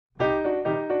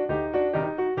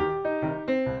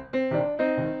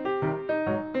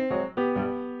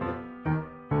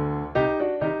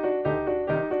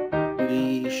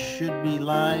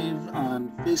live on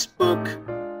Facebook.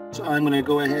 So I'm going to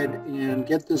go ahead and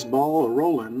get this ball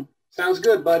rolling. Sounds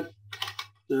good, bud.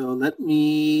 So let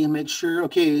me make sure.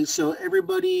 Okay, so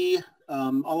everybody,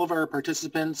 all of our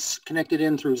participants connected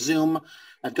in through Zoom,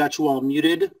 I've got you all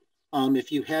muted.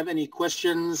 If you have any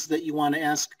questions that you want to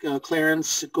ask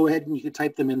Clarence, go ahead and you can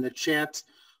type them in the chat,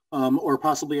 or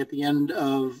possibly at the end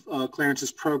of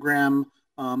Clarence's program,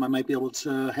 I might be able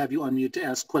to have you unmute to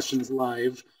ask questions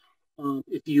live.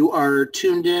 If you are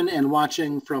tuned in and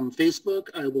watching from Facebook,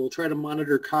 I will try to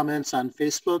monitor comments on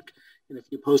Facebook. And if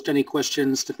you post any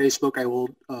questions to Facebook, I will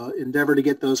endeavor to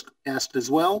get those asked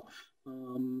as well.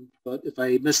 But if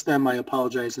I miss them, I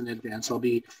apologize in advance. I'll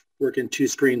be working two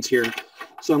screens here.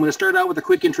 So I'm going to start out with a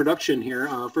quick introduction here.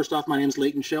 First off, my name is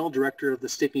Leighton Schell, Director of the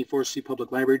Stickney-Forest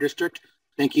Public Library District.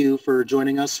 Thank you for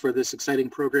joining us for this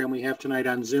exciting program we have tonight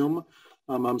on Zoom.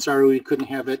 I'm sorry we couldn't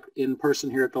have it in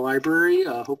person here at the library.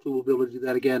 Hopefully we'll be able to do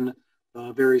that again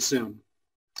very soon.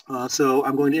 So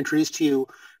I'm going to introduce to you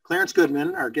Clarence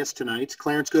Goodman, our guest tonight.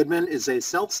 Clarence Goodman is a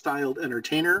self-styled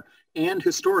entertainer and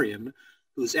historian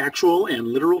whose actual and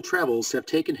literal travels have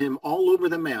taken him all over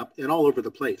the map and all over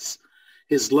the place.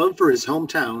 His love for his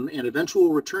hometown and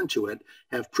eventual return to it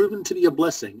have proven to be a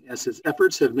blessing, as his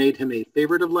efforts have made him a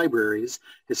favorite of libraries,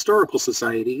 historical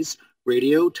societies,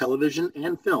 radio, television,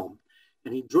 and film.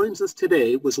 And he joins us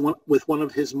today with one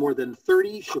of his more than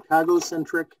 30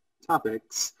 Chicago-centric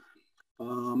topics.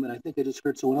 And I think I just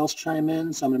heard someone else chime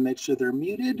in, so I'm going to make sure they're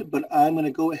muted. But I'm going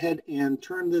to go ahead and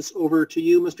turn this over to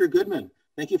you, Mr. Goodman.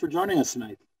 Thank you for joining us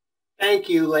tonight. Thank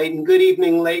you, Leighton. Good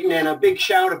evening, Leighton, and a big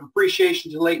shout of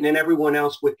appreciation to Leighton and everyone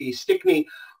else with the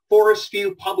Stickney-Forest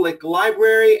Public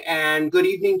Library. And good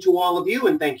evening to all of you,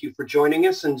 and thank you for joining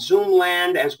us in Zoom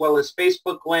land as well as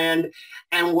Facebook land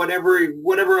and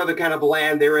whatever other kind of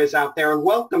land there is out there. And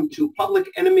welcome to Public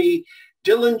Enemy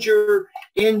Dillinger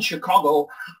in Chicago,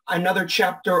 another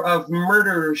chapter of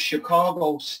Murder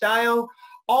Chicago Style.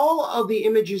 All of the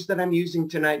images that I'm using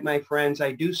tonight, my friends,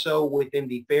 I do so within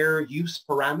the fair use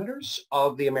parameters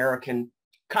of the American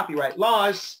copyright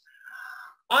laws.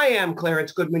 I am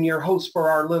Clarence Goodman, your host for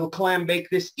our little clam bake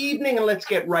this evening, and let's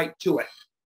get right to it.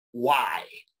 Why?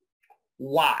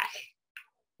 Why?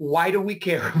 Why do we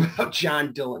care about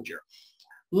John Dillinger?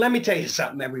 Let me tell you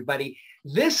something, everybody.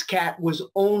 This cat was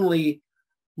only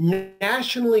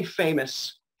nationally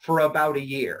famous for about a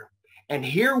year. And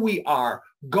here we are,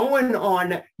 going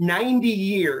on 90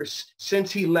 years since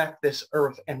he left this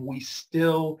earth, and we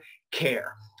still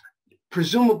care.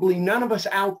 Presumably, none of us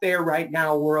out there right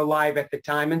now were alive at the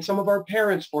time, and some of our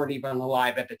parents weren't even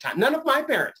alive at the time. None of my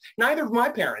parents, neither of my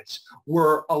parents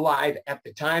were alive at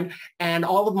the time, and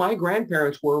all of my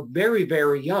grandparents were very,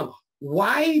 very young.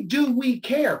 Why do we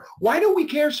care? Why do we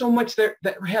care so much that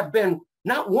have been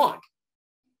not one,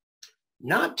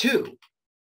 not two,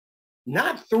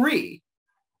 not three,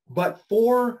 but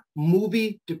 4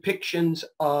 movie depictions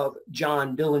of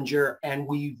John Dillinger, and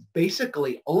we've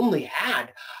basically only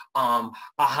had a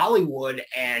Hollywood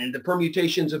and the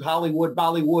permutations of Hollywood,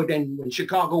 Bollywood, and when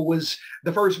Chicago was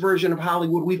the first version of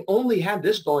Hollywood, we've only had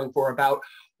this going for about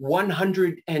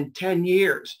 110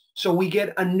 years. So we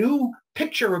get a new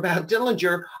picture about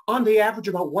Dillinger on the average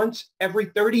about once every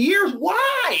 30 years.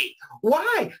 Why?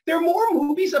 Why? There are more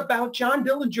movies about John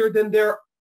Dillinger than there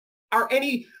are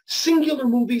any singular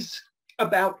movies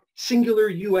about singular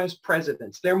U.S.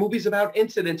 presidents. There are movies about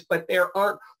incidents, but there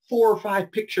aren't 4 or 5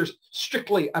 pictures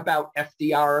strictly about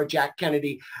FDR or Jack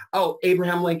Kennedy, oh,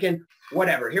 Abraham Lincoln,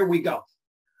 whatever. Here we go.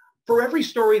 For every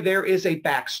story, there is a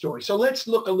backstory. So let's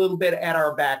look a little bit at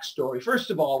our backstory.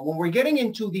 First of all, when we're getting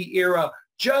into the era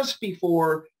just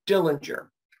before Dillinger,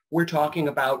 we're talking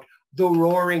about the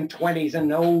Roaring '20s.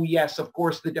 And oh, yes, of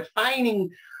course, the defining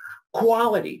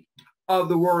quality of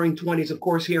the Roaring '20s, of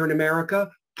course, here in America,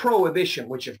 Prohibition,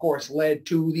 which, of course, led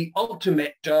to the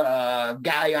ultimate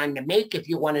guy on the make, if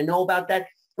you want to know about that.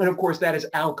 And, of course, that is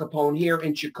Al Capone here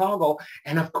in Chicago.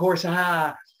 And, of course,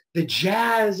 the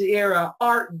jazz era,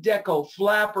 Art Deco,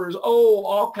 flappers, oh,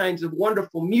 all kinds of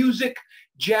wonderful music.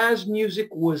 Jazz music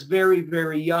was very,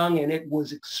 very young, and it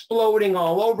was exploding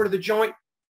all over the joint.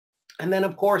 And then,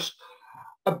 of course,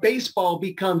 baseball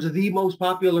becomes the most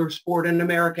popular sport in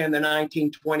America in the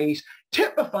 1920s,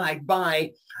 typified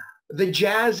by the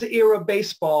jazz era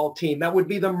baseball team. That would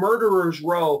be the Murderers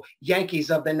Row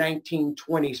Yankees of the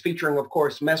 1920s, featuring, of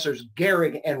course, Messrs.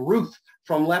 Gehrig and Ruth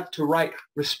from left to right,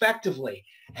 respectively.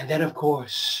 And then, of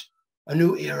course, a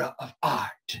new era of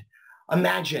art.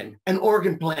 Imagine an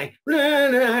organ playing,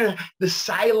 the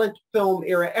silent film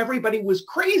era. Everybody was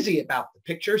crazy about the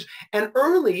pictures. And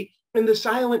early in the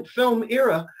silent film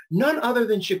era, none other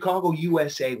than Chicago,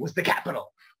 USA was the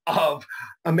capital of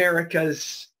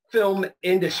America's film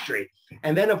industry.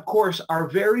 And then, of course, our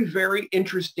very, very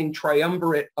interesting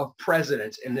triumvirate of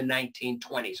presidents in the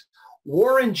 1920s.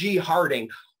 Warren G. Harding,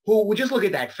 who, would just look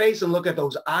at that face and look at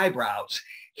those eyebrows.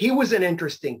 He was an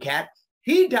interesting cat.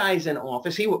 He dies in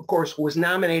office. He, of course, was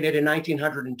nominated in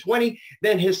 1920.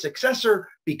 Then his successor,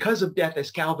 because of death,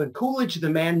 is Calvin Coolidge, the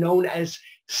man known as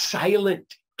Silent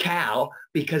Cal,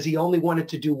 because he only wanted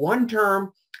to do one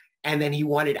term and then he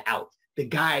wanted out. The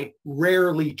guy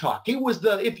rarely talked. He was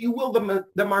the, if you will,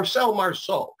 the Marcel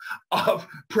Marceau of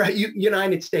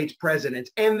United States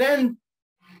presidents. And then,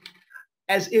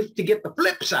 as if to get the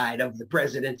flip side of the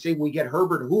presidency, we get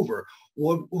Herbert Hoover,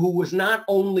 who was not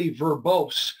only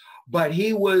verbose, but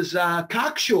he was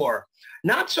cocksure.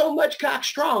 Not so much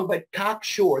cockstrong, but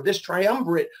cocksure. This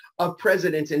triumvirate of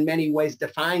presidents in many ways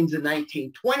defines the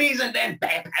 1920s, and then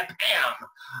bam, bam, bam.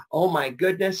 Oh my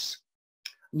goodness.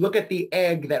 Look at the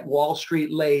egg that Wall Street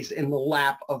lays in the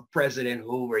lap of President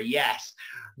Hoover. Yes,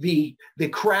 the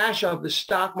crash of the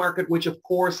stock market, which of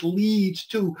course leads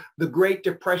to the Great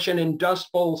Depression and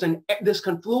Dust Bowls and this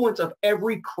confluence of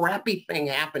every crappy thing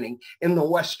happening in the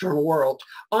Western world.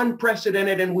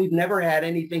 Unprecedented, and we've never had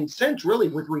anything since really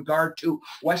with regard to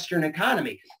Western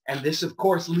economy. And this, of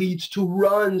course, leads to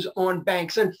runs on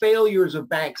banks and failures of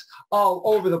banks all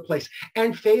over the place,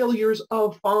 and failures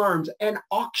of farms and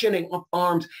auctioning of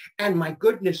farms. And my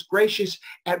goodness gracious,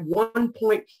 at one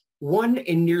point, 1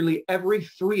 in nearly every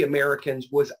 3 Americans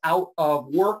was out of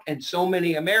work, and so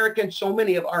many Americans, so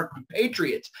many of our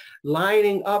compatriots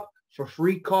lining up for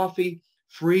free coffee,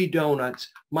 free donuts.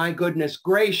 My goodness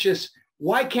gracious,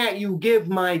 why can't you give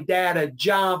my dad a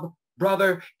job,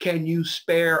 brother? Can you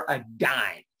spare a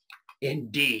dime?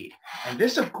 Indeed. And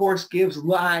this, of course, gives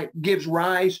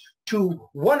rise to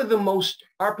one of the most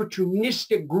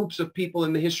opportunistic groups of people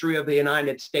in the history of the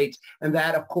United States. And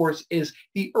that, of course, is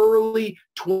the early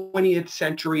 20th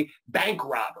century bank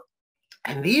robber.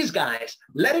 And these guys,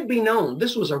 let it be known,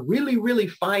 this was a really, really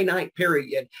finite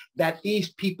period that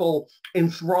these people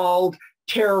enthralled,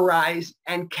 terrorized,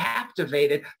 and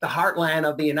captivated the heartland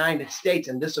of the United States.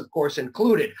 And this, of course,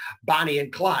 included Bonnie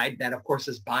and Clyde. That, of course,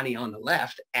 is Bonnie on the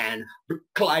left and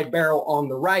Clyde Barrow on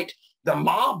the right. The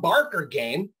Ma Barker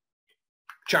game,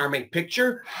 charming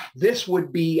picture. This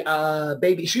would be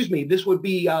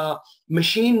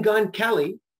Machine Gun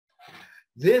Kelly.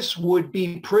 This would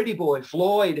be Pretty Boy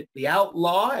Floyd, the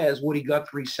outlaw, as Woody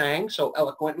Guthrie sang so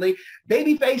eloquently.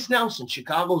 Babyface Nelson,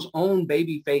 Chicago's own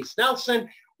Babyface Nelson,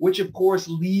 which of course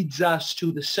leads us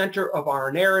to the center of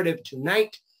our narrative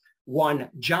tonight, one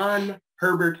John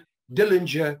Herbert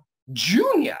Dillinger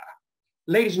Jr.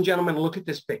 Ladies and gentlemen, look at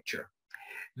this picture.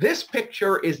 This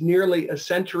picture is nearly a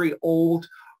century old,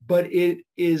 but it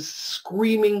is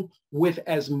screaming with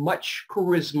as much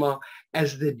charisma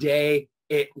as the day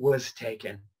it was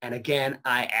taken. And again,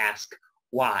 I ask,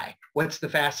 why? What's the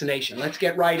fascination? Let's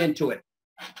get right into it.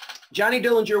 Johnny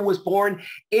Dillinger was born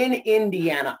in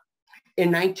Indiana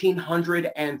in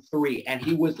 1903, and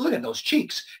he was, look at those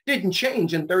cheeks, didn't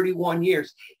change in 31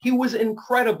 years. He was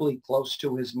incredibly close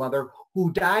to his mother,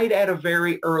 who died at a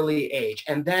very early age.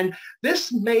 And then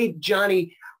this made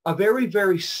Johnny a very,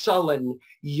 very sullen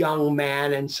young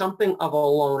man, and something of a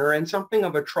loner, and something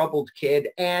of a troubled kid.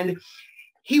 And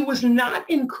he was not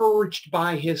encouraged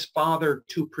by his father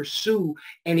to pursue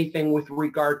anything with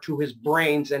regard to his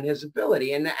brains and his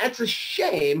ability. And that's a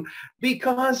shame,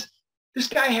 because this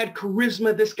guy had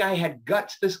charisma, this guy had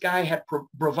guts, this guy had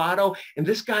bravado, and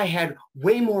this guy had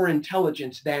way more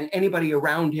intelligence than anybody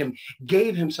around him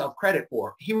gave himself credit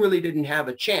for. He really didn't have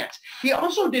a chance. He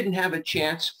also didn't have a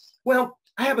chance. Well,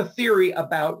 I have a theory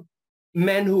about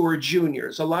men who are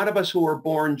juniors. A lot of us who are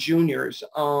born juniors,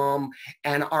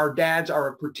 and our dads are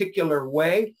a particular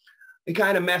way, it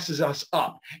kind of messes us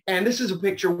up. And this is a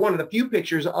picture, one of the few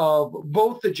pictures of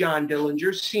both the John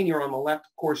Dillingers, senior on the left,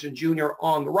 of course, and junior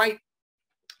on the right.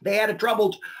 They had a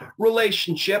troubled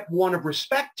relationship, one of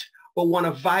respect, but one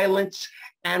of violence,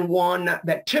 and one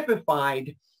that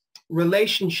typified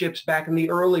relationships back in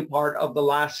the early part of the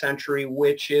last century,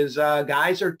 which is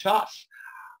guys are tough.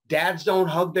 Dads don't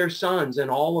hug their sons,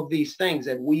 and all of these things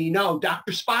that we know,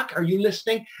 Dr. Spock, are you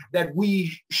listening, that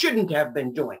we shouldn't have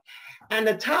been doing. And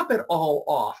to top it all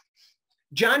off,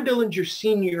 John Dillinger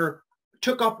Sr.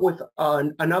 took up with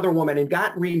another woman and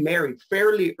got remarried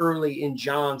fairly early in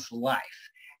John's life.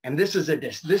 And this is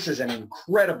an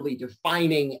incredibly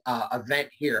defining event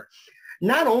here.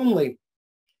 Not only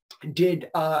did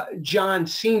John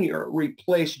Sr.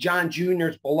 replace John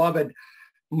Jr.'s beloved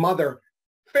mother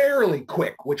fairly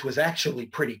quick, which was actually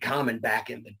pretty common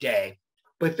back in the day,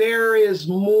 but there is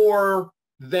more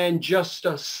than just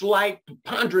a slight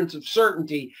preponderance of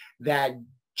certainty that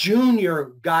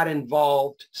Junior got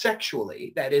involved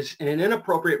sexually, that is, in an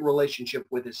inappropriate relationship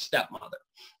with his stepmother.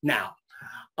 Now,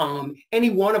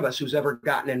 any one of us who's ever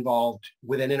gotten involved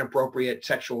with an inappropriate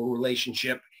sexual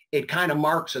relationship, it kind of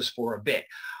marks us for a bit.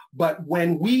 But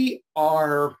when we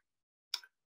are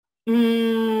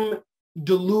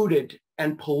diluted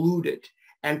and polluted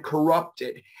and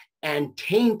corrupted and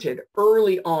tainted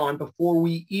early on before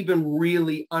we even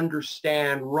really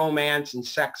understand romance and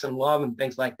sex and love and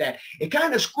things like that, it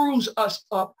kind of screws us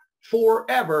up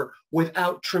forever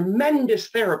without tremendous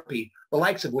therapy, the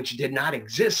likes of which did not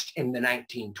exist in the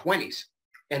 1920s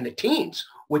and the teens,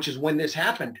 which is when this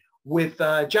happened with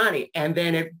Johnny. And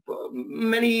then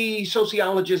many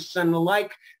sociologists and the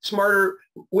like, smarter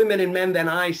women and men than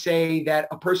I, say that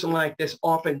a person like this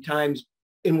oftentimes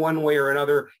in one way or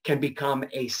another can become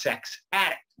a sex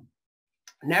addict.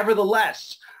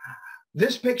 Nevertheless,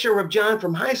 this picture of John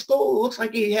from high school looks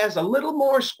like he has a little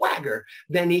more swagger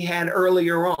than he had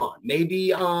earlier on.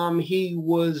 Maybe he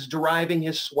was deriving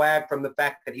his swag from the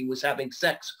fact that he was having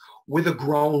sex with a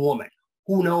grown woman.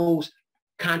 Who knows?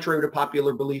 Contrary to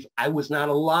popular belief, I was not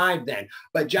alive then.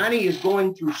 But Johnny is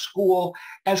going through school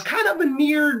as kind of a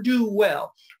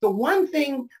ne'er-do-well. The one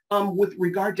thing with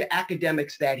regard to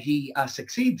academics that he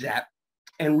succeeds at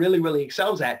and really, really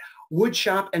excels at, wood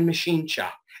shop and machine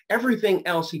shop. Everything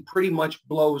else he pretty much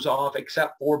blows off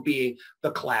except for being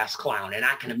the class clown. And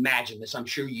I can imagine this. I'm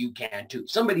sure you can too.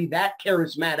 Somebody that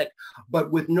charismatic,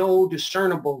 but with no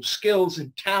discernible skills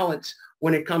and talents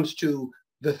when it comes to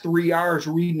the 3 R's,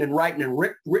 reading and writing and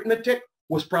arithmetic,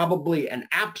 was probably an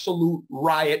absolute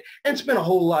riot and spent a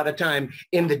whole lot of time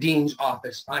in the dean's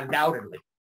office, undoubtedly.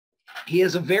 He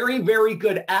is a very, very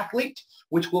good athlete,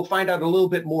 which we'll find out a little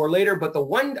bit more later. But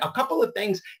a couple of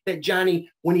things that Johnny,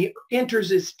 when he enters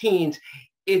his teens,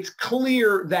 it's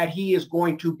clear that he is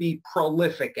going to be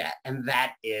prolific at, and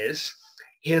that is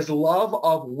his love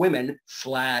of women /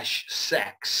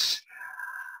 sex.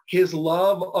 His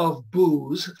love of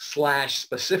booze /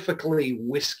 specifically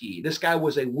whiskey. This guy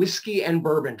was a whiskey and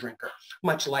bourbon drinker,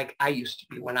 much like I used to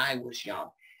be when I was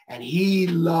young. And he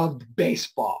loved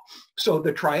baseball. So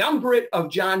the triumvirate of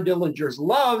John Dillinger's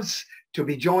loves, to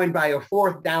be joined by a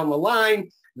fourth down the line,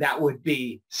 that would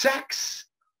be sex,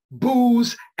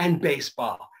 booze, and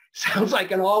baseball. Sounds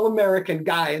like an all-American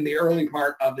guy in the early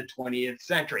part of the 20th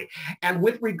century. And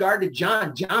with regard to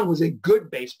John, John was a good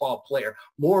baseball player.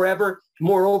 Moreover,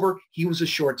 he was a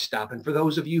shortstop. And for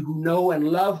those of you who know and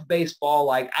love baseball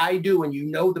like I do, and you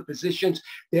know the positions,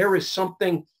 there is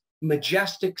something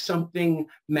majestic, something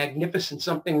magnificent,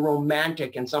 something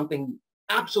romantic, and something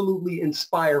absolutely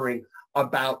inspiring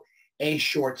about a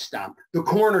shortstop. The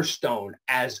cornerstone,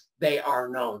 as they are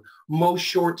known. Most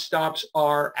shortstops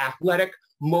are athletic.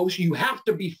 You have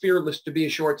to be fearless to be a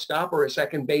shortstop or a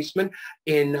second baseman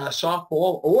in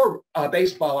softball or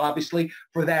baseball, obviously,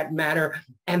 for that matter.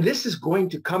 And this is going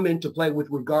to come into play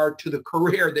with regard to the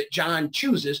career that John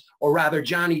chooses, or rather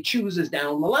Johnny chooses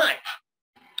down the line.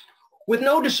 With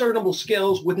no discernible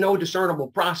skills, with no discernible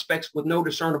prospects, with no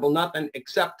discernible nothing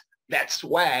except that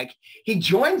swag, he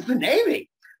joins the Navy.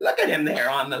 Look at him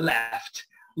there on the left,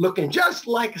 looking just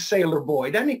like a sailor boy.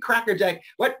 Doesn't he? Crackerjack.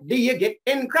 What do you get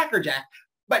in Crackerjack?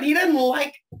 But he doesn't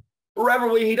like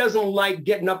revelry. He doesn't like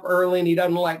getting up early, and he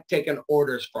doesn't like taking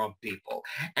orders from people.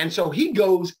 And so he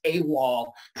goes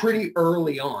AWOL pretty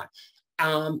early on.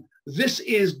 This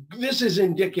is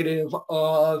indicative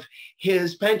of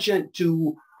his penchant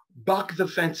to buck the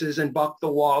fences and buck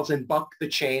the walls and buck the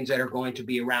chains that are going to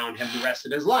be around him the rest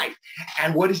of his life.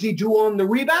 And what does he do on the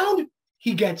rebound?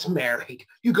 He gets married.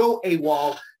 You go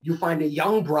AWOL, you find a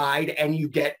young bride, and you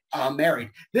get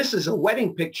married. This is a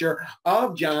wedding picture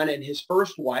of John and his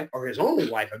first wife, or his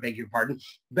only wife, I beg your pardon,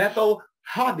 Bethel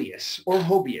Hobius, or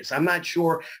Hobius. I'm not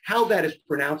sure how that is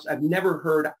pronounced. I've never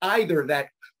heard either that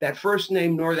first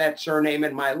name nor that surname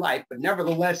in my life, but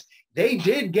nevertheless, they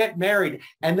did get married,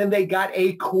 and then they got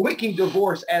a quickie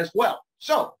divorce as well.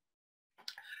 So,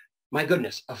 my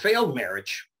goodness, a failed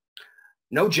marriage.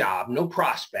 No job, no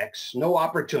prospects, no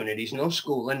opportunities, no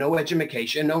schooling, no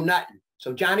education, no nothing.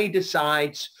 So Johnny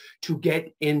decides to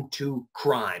get into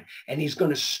crime, and he's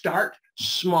going to start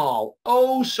small.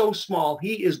 Oh, so small.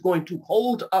 He is going to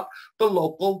hold up the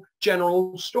local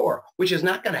general store, which is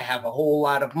not going to have a whole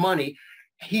lot of money.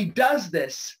 He does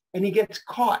this, and he gets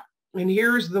caught. And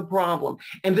here's the problem.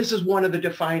 And this is one of the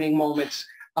defining moments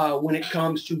when it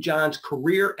comes to John's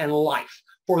career and life.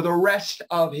 For the rest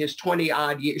of his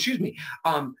 20-odd years,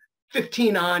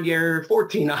 15-odd years,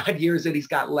 14-odd years that he's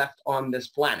got left on this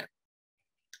planet.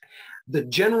 The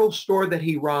general store that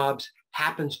he robs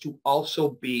happens to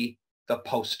also be the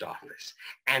post office.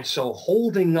 And so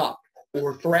holding up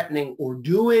or threatening or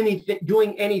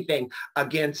doing anything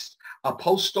against a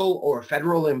postal or a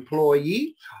federal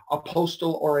employee, a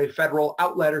postal or a federal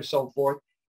outlet or so forth,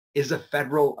 is a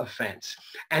federal offense.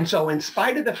 And so in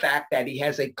spite of the fact that he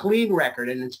has a clean record,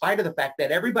 and in spite of the fact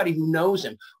that everybody who knows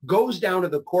him goes down to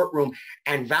the courtroom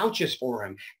and vouches for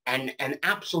him and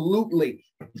absolutely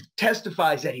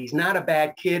testifies that he's not a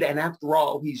bad kid, and after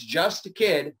all, he's just a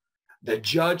kid, the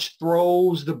judge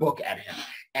throws the book at him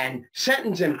and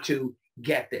sentences him to,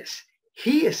 get this,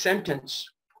 he is sentenced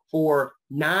for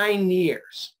 9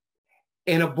 years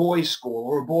in a boys' school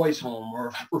or a boys' home or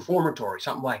a reformatory,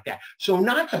 something like that. So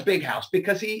not the big house,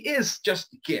 because he is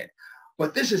just a kid.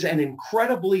 But this is an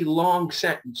incredibly long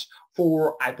sentence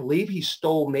for, I believe he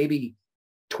stole maybe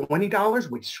 $20,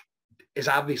 which is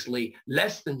obviously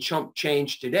less than chump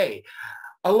change today.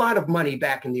 A lot of money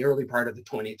back in the early part of the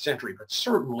 20th century, but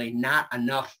certainly not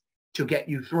enough to get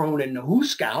you thrown in the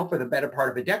hoosegow for the better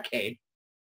part of a decade.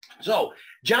 So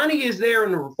Johnny is there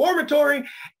in the reformatory,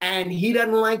 and he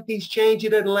doesn't like these chains, he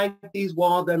doesn't like these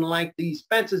walls, doesn't like these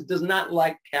fences, does not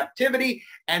like captivity.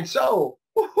 And so,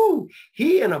 woohoo,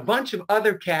 he and a bunch of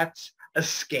other cats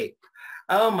escape.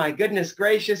 Oh my goodness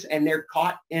gracious, and they're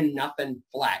caught in nothing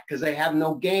flat because they have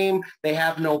no game, they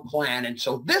have no plan. And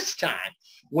so this time,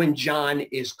 when John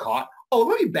is caught, oh,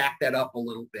 let me back that up a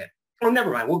little bit. Oh,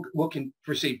 never mind, we can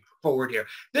proceed forward here.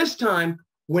 This time,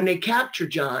 when they capture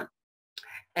John,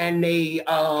 and they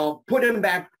put him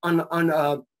back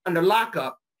under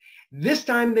lockup. This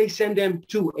time they send him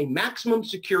to a maximum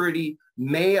security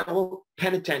male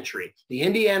penitentiary, the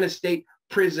Indiana State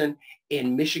Prison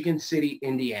in Michigan City,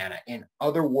 Indiana. In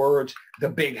other words, the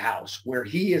big house, where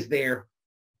he is there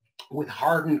with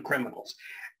hardened criminals.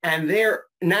 And there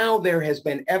has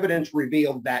been evidence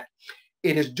revealed that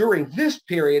it is during this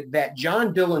period that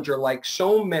John Dillinger, like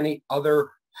so many other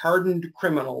hardened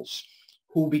criminals,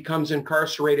 who becomes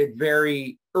incarcerated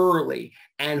very early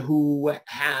and who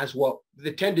has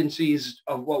the tendencies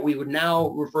of what we would now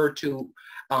refer to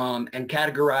and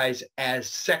categorize as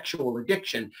sexual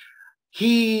addiction,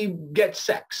 he gets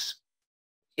sex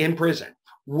in prison,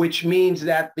 which means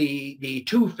that the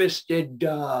two-fisted,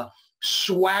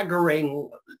 swaggering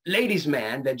ladies'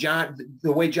 man that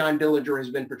the way John Dillinger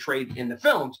has been portrayed in the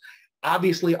films,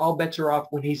 obviously, all bets are off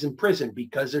when he's in prison,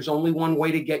 because there's only one way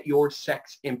to get your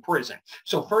sex in prison.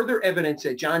 So further evidence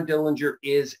that John Dillinger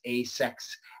is a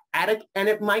sex addict, and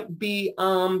it might be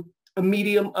a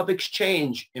medium of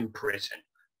exchange in prison.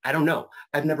 I don't know.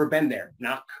 I've never been there.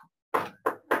 Knock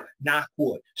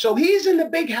wood. So he's in the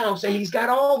big house, and he's got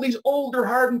all these older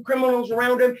hardened criminals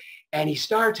around him, and he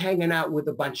starts hanging out with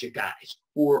a bunch of guys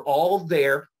who are all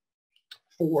there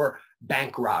for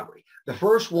bank robbery. The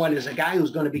first one is a guy who's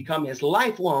going to become his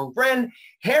lifelong friend,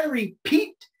 Harry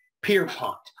Pete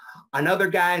Pierpont. Another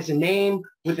guy is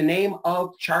with the name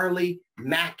of Charlie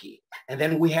Mackey. And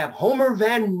then we have Homer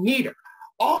Van Meter.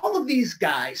 All of these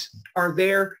guys are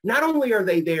there. Not only are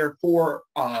they there for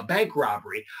bank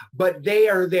robbery, but they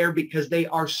are there because they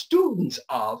are students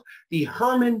of the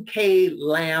Herman K.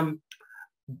 Lamb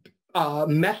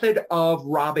method of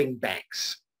robbing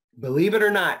banks. Believe it or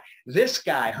not, this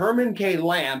guy, Herman K.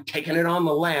 Lamb, taking it on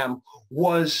the lamb,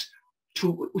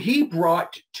 he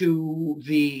brought to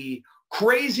the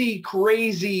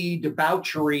crazy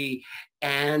debauchery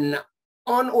and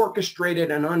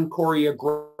unorchestrated and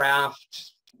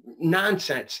unchoreographed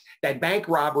nonsense that bank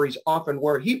robberies often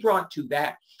were. He brought to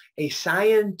that a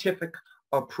scientific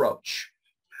approach,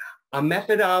 a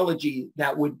methodology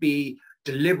that would be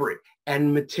deliberate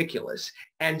and meticulous.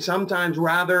 And sometimes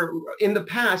rather, in the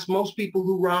past, most people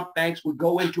who robbed banks would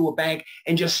go into a bank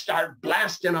and just start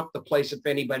blasting up the place if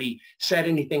anybody said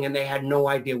anything and they had no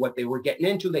idea what they were getting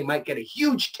into. They might get a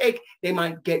huge take. They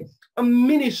might get a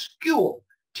minuscule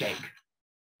take.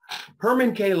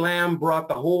 Herman K. Lamb brought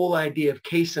the whole idea of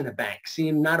casing a bank,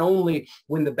 seeing not only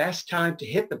when the best time to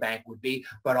hit the bank would be,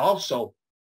 but also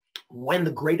when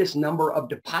the greatest number of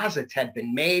deposits had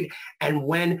been made and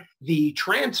when the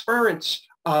transference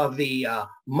of the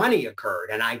money occurred.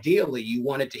 And ideally, you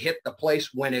wanted to hit the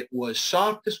place when it was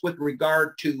softest with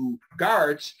regard to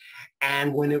guards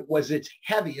and when it was its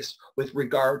heaviest with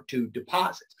regard to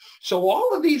deposits. So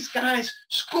all of these guys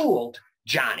schooled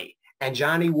Johnny, and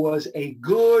Johnny was a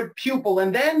good pupil.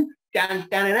 And then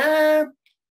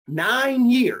 9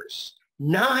 years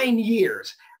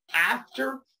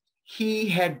after he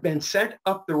had been sent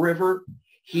up the river,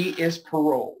 he is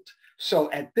paroled.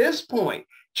 So at this point,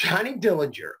 Johnny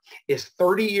Dillinger is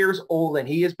 30 years old, and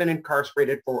he has been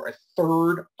incarcerated for a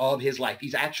third of his life.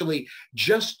 He's actually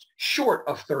just short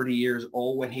of 30 years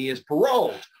old when he is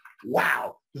paroled.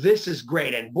 wow, this is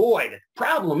great. And boy, the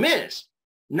problem is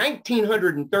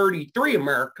 1933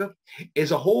 America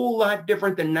is a whole lot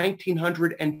different than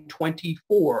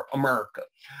 1924 America.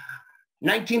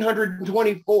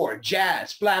 1924,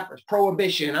 jazz, flappers,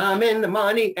 prohibition, I'm in the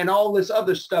money, and all this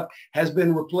other stuff has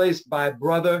been replaced by,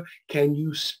 brother, can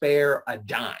you spare a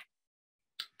dime?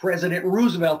 President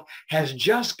Roosevelt has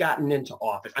just gotten into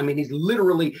office. I mean, he's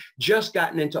literally just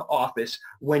gotten into office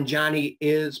when Johnny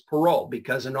is paroled,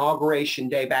 because Inauguration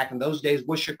Day back in those days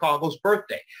was Chicago's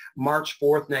birthday, March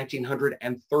 4th,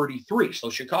 1933. So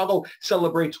Chicago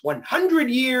celebrates 100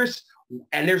 years,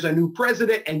 and there's a new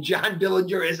president, and John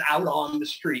Dillinger is out on the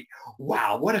street.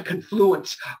 Wow, what a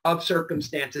confluence of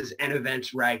circumstances and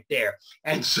events right there.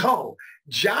 And so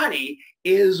Johnny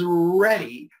is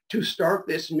ready to start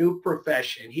this new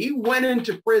profession. He went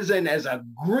into prison as a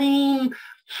green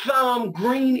thumb,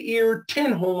 green-eared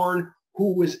tin horn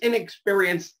who was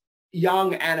inexperienced,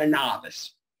 young, and a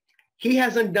novice. He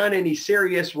hasn't done any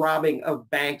serious robbing of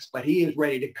banks, but he is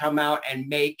ready to come out and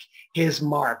make his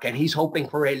mark. And he's hoping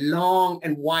for a long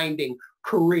and winding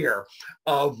career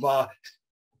of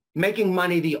making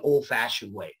money the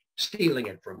old-fashioned way, stealing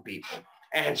it from people.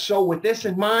 And so with this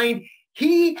in mind,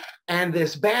 he and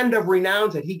this band of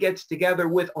renowns that he gets together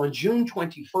with on June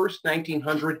 21st,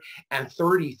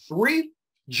 1933,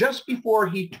 just before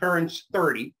he turns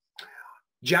 30,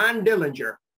 John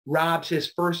Dillinger robs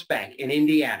his first bank in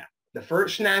Indiana, the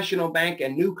First National Bank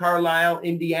in New Carlisle,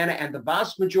 Indiana, and the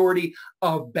vast majority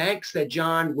of banks that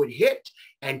John would hit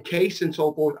and case and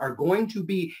so forth are going to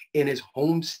be in his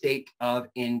home state of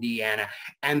Indiana.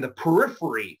 And the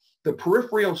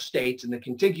peripheral states and the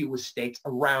contiguous states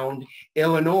around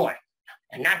Illinois.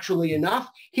 And naturally enough,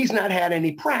 he's not had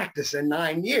any practice in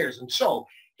 9 years. And so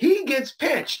he gets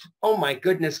pinched. Oh my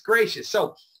goodness gracious.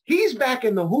 So he's back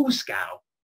in the hoosegow.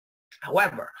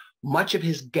 However, much of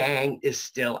his gang is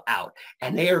still out,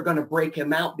 and they are going to break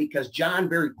him out because John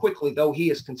very quickly, though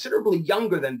he is considerably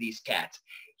younger than these cats,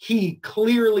 he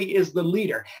clearly is the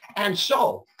leader. And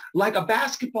so like a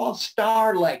basketball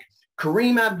star like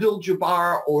Kareem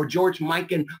Abdul-Jabbar or George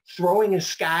Mikan throwing a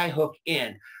skyhook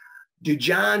in, do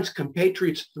John's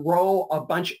compatriots throw a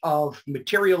bunch of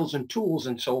materials and tools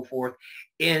and so forth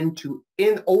in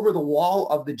over the wall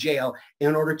of the jail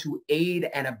in order to aid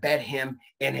and abet him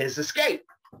in his escape.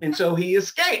 And so he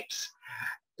escapes.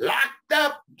 Locked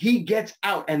up, he gets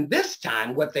out. And this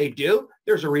time what they do,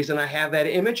 there's a reason I have that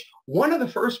image. One of the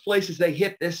first places they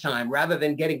hit this time, rather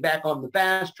than getting back on the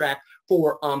fast track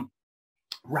for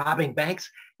robbing banks,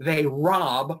 they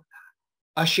rob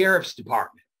a sheriff's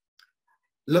department.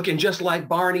 Looking just like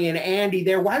Barney and Andy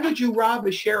there. Why would you rob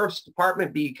a sheriff's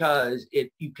department? Because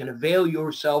you can avail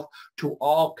yourself to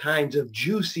all kinds of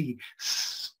juicy,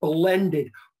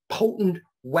 splendid, potent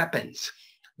weapons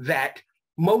that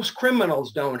most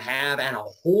criminals don't have, and a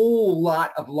whole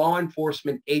lot of law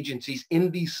enforcement agencies in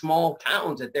these small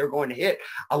towns that they're going to hit,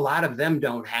 a lot of them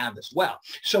don't have as well.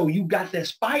 So you've got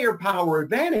this firepower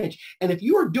advantage, and if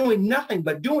you're doing nothing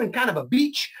but doing kind of a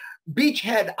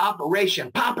beachhead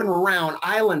operation, popping around,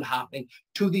 island hopping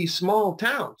to these small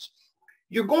towns,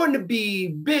 you're going to be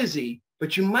busy,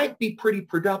 but you might be pretty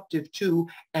productive too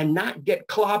and not get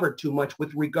clobbered too much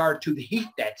with regard to the heat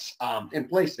that's in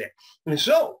place there. And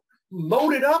so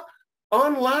loaded up,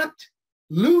 unlocked,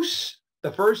 loose,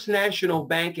 the First National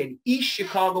Bank in East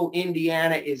Chicago,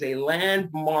 Indiana is a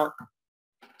landmark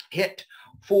hit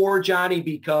for Johnny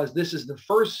because this is the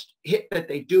first hit that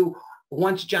they do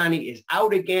once Johnny is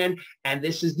out again, and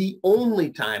this is the only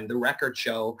time the records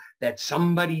show that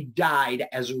somebody died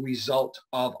as a result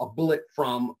of a bullet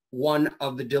from one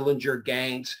of the Dillinger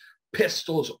gang's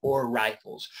pistols or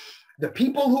rifles. The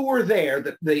people who were there,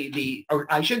 or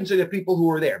I shouldn't say the people who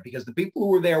were there, because the people who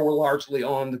were there were largely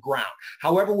on the ground.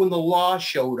 However, when the law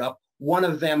showed up, one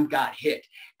of them got hit.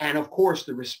 And of course,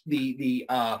 the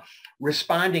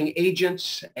responding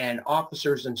agents and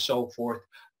officers and so forth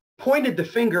pointed the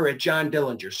finger at John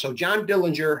Dillinger. So John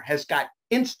Dillinger has got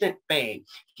instant fame.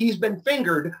 He's been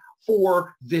fingered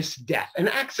for this death, an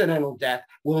accidental death.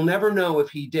 We'll never know if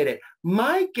he did it.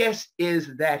 My guess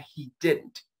is that he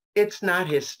didn't. It's not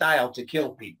his style to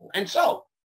kill people. And so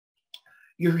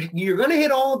you're going to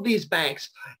hit all of these banks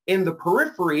in the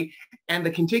periphery and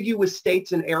the contiguous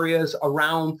states and areas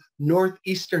around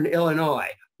northeastern Illinois.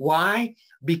 Why?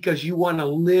 Because you want to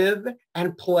live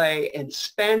and play and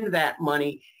spend that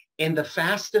money in the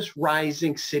fastest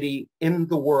rising city in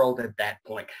the world at that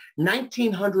point.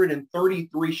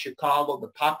 1933 Chicago, the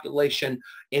population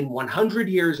in 100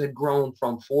 years had grown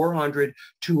from 400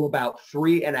 to about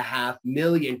 3.5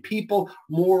 million people.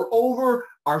 Moreover,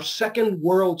 our Second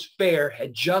World's Fair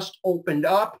had just opened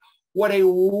up. What a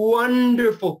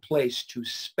wonderful place to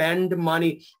spend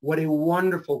money. What a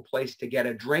wonderful place to get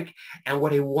a drink. And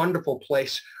what a wonderful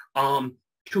place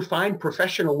to find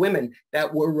professional women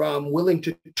that were willing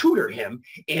to tutor him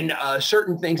in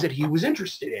certain things that he was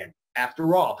interested in.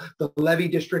 After all, the Levee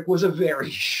District was a very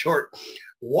short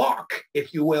walk,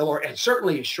 if you will, and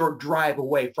certainly a short drive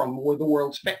away from where the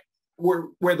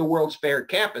World's Fair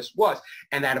campus was.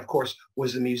 And that, of course,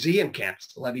 was the museum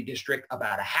campus, the Levee District,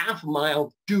 about a half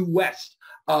mile due west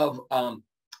of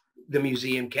the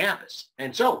museum campus.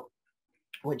 And so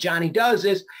what Johnny does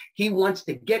is he wants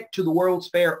to get to the World's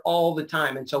Fair all the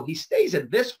time. And so he stays at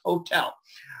this hotel,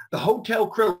 the Hotel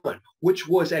Krillin, which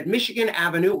was at Michigan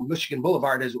Avenue, Michigan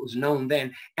Boulevard as it was known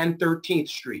then, and 13th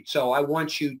Street. So I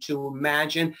want you to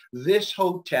imagine this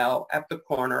hotel at the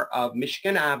corner of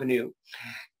Michigan Avenue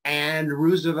and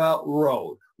Roosevelt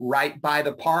Road, right by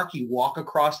the park. You walk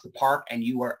across the park and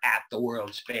you are at the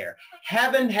World's Fair.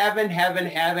 Heaven, heaven, heaven,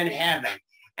 heaven, heaven.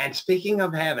 And speaking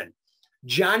of heaven,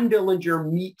 John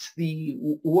Dillinger meets the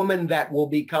woman that will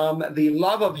become the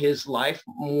love of his life,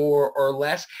 more or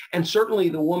less, and certainly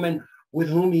the woman with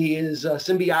whom he is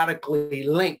symbiotically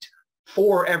linked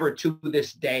forever to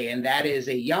this day. And that is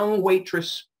a young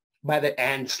waitress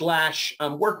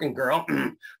working girl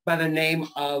by the name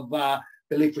of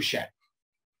Billy Frechette.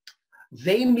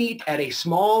 They meet at a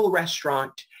small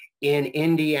restaurant in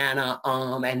Indiana,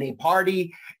 and they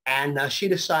party, and she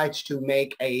decides to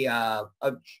make a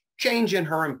change in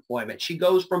her employment. She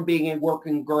goes from being a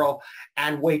working girl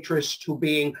and waitress to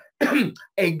being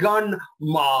a gun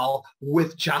moll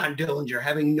with John Dillinger,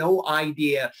 having no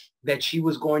idea that she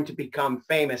was going to become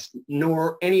famous,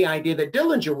 nor any idea that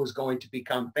Dillinger was going to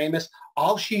become famous.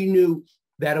 All she knew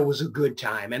that it was a good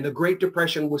time, and the Great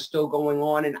Depression was still going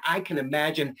on. And I can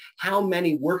imagine how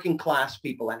many working class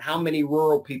people and how many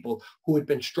rural people who had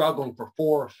been struggling for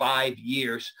 4 or 5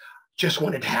 years just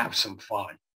wanted to have some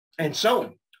fun. And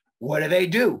so what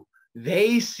do?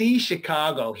 They see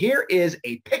Chicago. Here is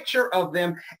a picture of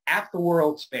them at the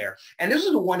World's Fair. And this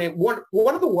is one of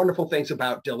the wonderful things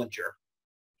about Dillinger,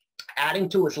 adding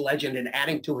to his legend and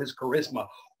adding to his charisma.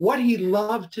 What he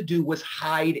loved to do was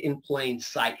hide in plain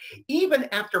sight. Even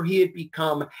after he had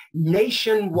become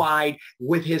nationwide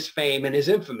with his fame and his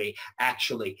infamy,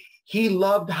 actually, he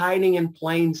loved hiding in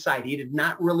plain sight. He did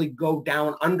not really go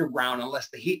down underground unless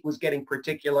the heat was getting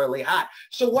particularly hot.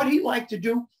 So what he liked to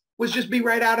do was just be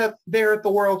right out of there at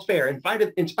the World's Fair. In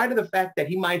spite of the fact that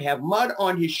he might have mud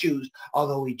on his shoes,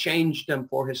 although he changed them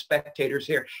for his spectators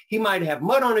here, he might have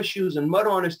mud on his shoes and mud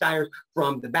on his tires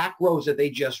from the back rows that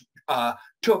they just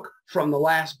took from the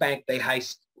last bank they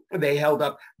held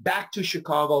up back to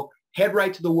Chicago, head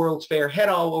right to the World's Fair, head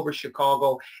all over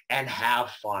Chicago, and have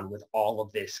fun with all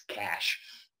of this cash.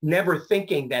 Never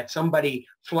thinking that somebody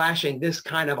flashing this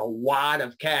kind of a wad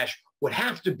of cash would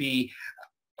have to be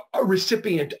a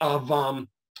recipient of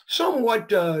somewhat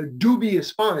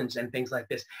dubious funds and things like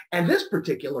this. And this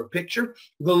particular picture,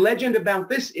 the legend about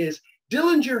this is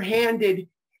Dillinger handed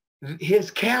his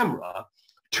camera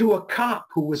to a cop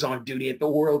who was on duty at the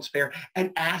World's Fair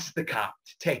and asked the cop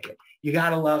to take it. You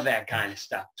got to love that kind of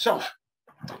stuff. So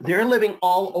they're living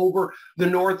all over the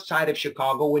north side of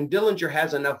Chicago, and Dillinger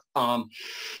has enough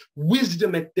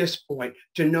wisdom at this point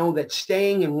to know that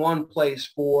staying in one place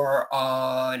for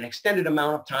an extended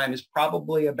amount of time is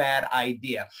probably a bad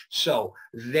idea. So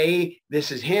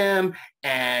this is him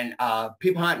and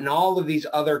Pierpont and all of these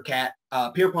other cats,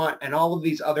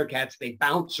 they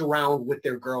bounce around with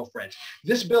their girlfriends.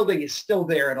 This building is still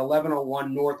there at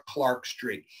 1101 North Clark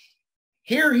Street.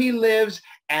 Here he lives,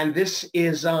 and this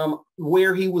is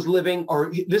where he was living,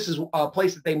 or this is a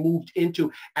place that they moved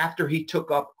into after he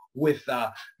took up with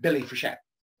Billy Frechette.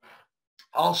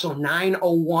 Also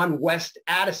 901 West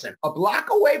Addison, a block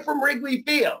away from Wrigley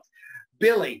Field.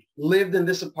 Billy lived in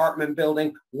this apartment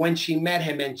building when she met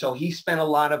him, and so he spent a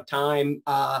lot of time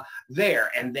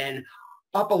there. And then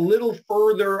up a little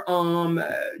further,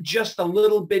 just a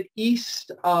little bit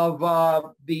east of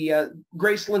the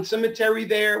Graceland Cemetery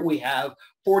there, we have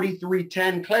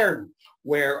 4310 Clarendon,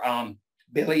 where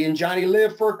Billy and Johnny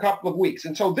lived for a couple of weeks.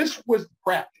 And so this was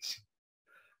practice.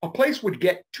 A place would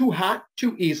get too hot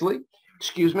too easily.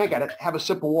 Excuse me, I got to have a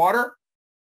sip of water.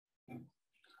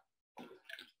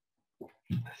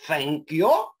 Thank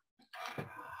you.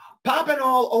 Popping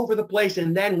all over the place,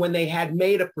 and then when they had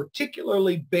made a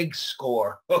particularly big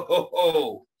score,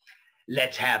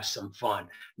 let's have some fun.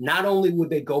 Not only would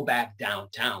they go back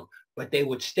downtown, but they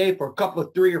would stay for a couple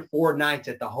of 3 or 4 nights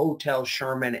at the Hotel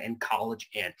Sherman and College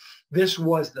Inn. This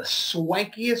was the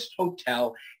swankiest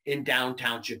hotel in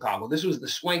downtown Chicago. This was the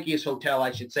swankiest hotel,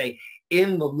 I should say,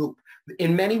 in the Loop.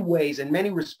 in many ways, in many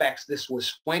respects, this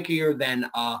was swankier than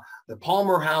the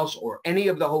Palmer House or any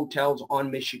of the hotels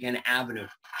on Michigan Avenue.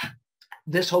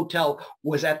 This hotel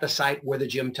was at the site where the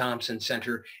Jim Thompson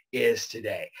Center is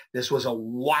today. This was a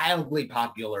wildly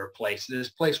popular place. This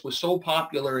place was so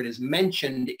popular, it is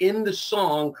mentioned in the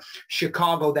song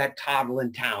Chicago, That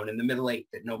Toddlin' Town in the Middle Eight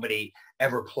that nobody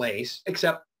ever plays,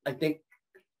 except I think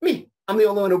me. I'm the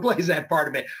only one who plays that part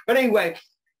of it. But anyway,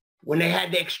 when they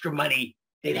had the extra money,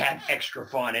 they'd have extra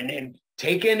fun. And then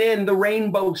taking in the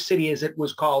Rainbow City, as it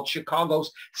was called,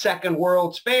 Chicago's Second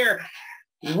World's Fair.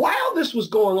 While this was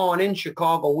going on in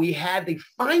Chicago, we had the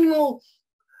final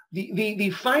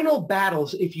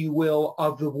battles, if you will,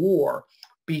 of the war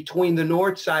between the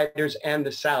Northsiders and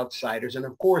the Southsiders. And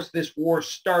of course, this war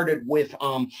started with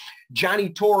Johnny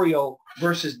Torrio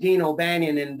versus Dean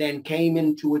O'Banion, and then came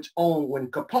into its own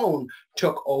when Capone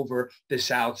took over the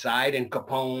South Side, and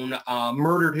Capone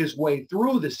murdered his way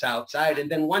through the South Side. And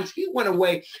then once he went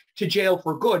away to jail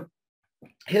for good,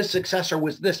 his successor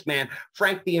was this man,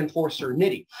 Frank the Enforcer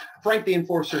Nitti. Frank the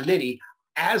Enforcer Nitti,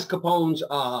 as Capone's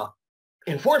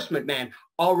enforcement man,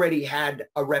 already had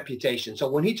a reputation. So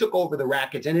when he took over the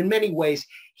rackets, and in many ways,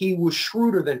 he was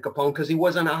shrewder than Capone because he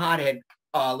wasn't a hothead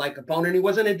like Capone, and he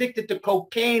wasn't addicted to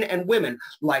cocaine and women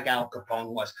like Al Capone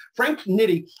was. Frank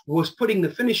Nitti was putting the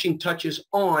finishing touches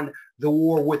on the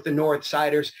war with the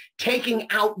Northsiders, taking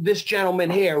out this gentleman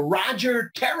here,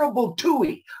 Roger Terrible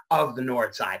Toohey of the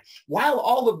North Side. While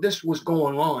all of this was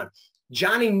going on,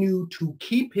 Johnny knew to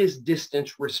keep his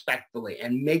distance respectfully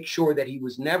and make sure that he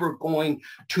was never going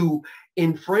to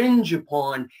infringe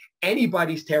upon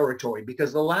anybody's territory,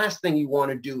 because the last thing you want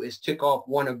to do is tick off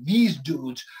one of these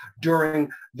dudes during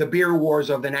the beer wars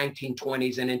of the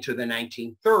 1920s and into the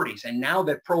 1930s. And now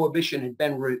that Prohibition had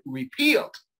been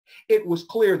repealed, it was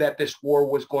clear that this war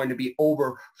was going to be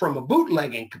over from a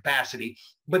bootlegging capacity,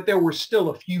 but there were still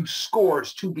a few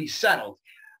scores to be settled,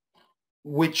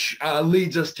 which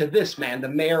leads us to this man, the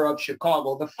mayor of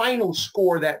Chicago. The final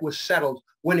score that was settled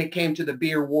when it came to the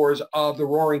beer wars of the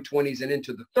Roaring 20s and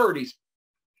into the 30s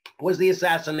was the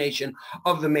assassination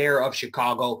of the mayor of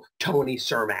Chicago, Tony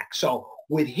Cermak. So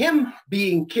with him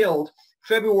being killed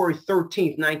February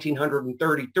 13th,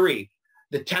 1933,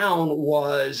 the town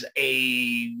was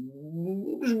being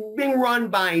run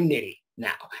by Nitti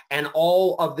now, and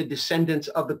all of the descendants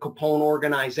of the Capone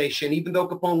organization. Even though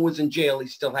Capone was in jail, he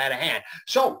still had a hand.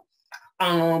 So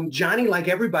Johnny, like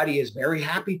everybody, is very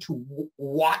happy to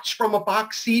watch from a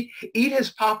box seat, eat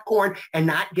his popcorn, and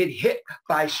not get hit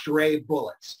by stray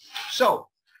bullets. So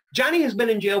Johnny has been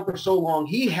in jail for so long,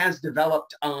 he has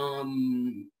developed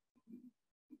an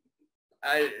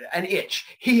itch.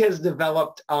 He has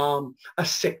developed a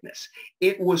sickness.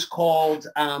 It was called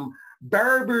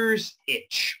Barber's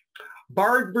itch.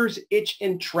 Barber's itch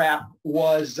and trap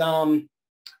was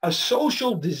a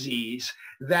social disease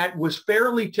that was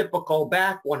fairly typical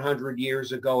back 100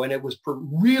 years ago, and it was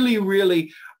really,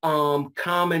 really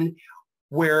common,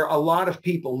 where a lot of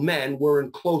people, men, were in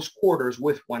close quarters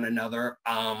with one another,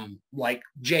 like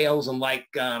jails and like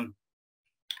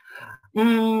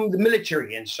the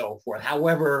military and so forth.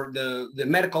 However, the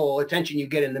medical attention you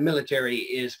get in the military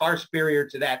is far superior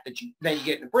to that you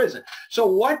get in prison. So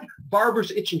what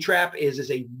Barber's itch and trap is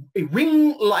a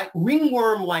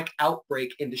ringworm-like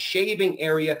outbreak in the shaving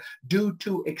area due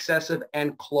to excessive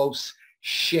and close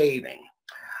shaving.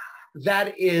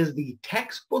 That is the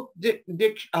textbook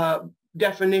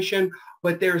definition,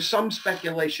 but there's some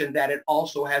speculation that it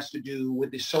also has to do with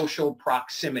the social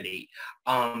proximity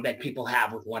that people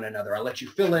have with one another. I'll let you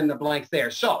fill in the blank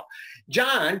there. So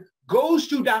John goes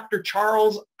to Dr.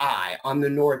 Charles I on the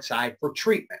North Side for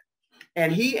treatment.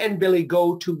 And he and Billy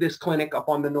go to this clinic up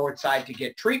on the North Side to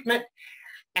get treatment.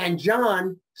 And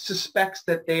John suspects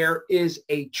that there is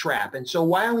a trap. And so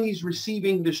while he's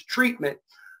receiving this treatment,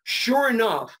 sure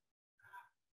enough,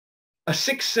 a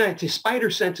sixth sense, his spider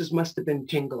senses must have been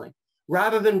tingling.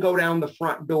 Rather than go down the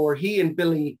front door, he and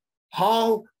Billy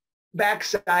haul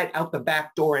backside out the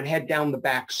back door and head down the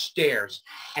back stairs.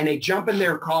 And they jump in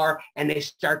their car and they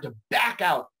start to back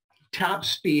out top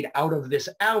speed out of this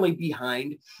alley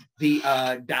behind the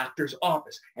doctor's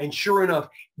office. And sure enough,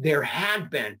 there had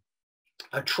been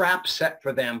a trap set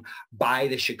for them by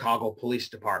the Chicago Police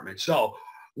Department. So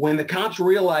when the cops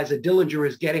realize that Dillinger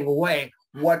is getting away,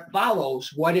 what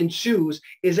follows, what ensues,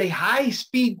 is a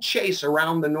high-speed chase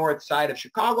around the North Side of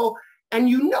Chicago. And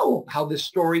you know how this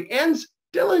story ends.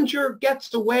 Dillinger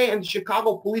gets away and the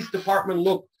Chicago Police Department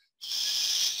look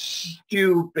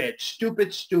stupid.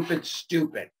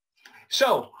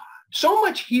 So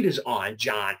much heat is on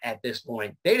John at this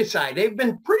point. They decide they've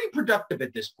been pretty productive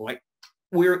at this point.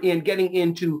 We're getting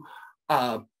into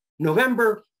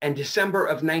November and December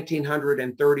of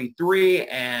 1933,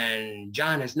 and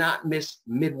John has not missed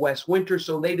Midwest winter,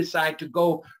 so they decide to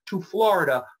go to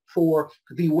Florida for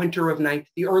the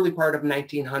early part of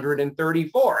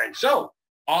 1934. And so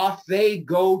off they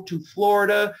go to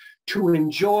Florida to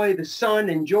enjoy the sun,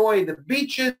 enjoy the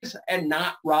beaches, and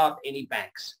not rob any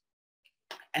banks.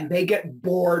 And they get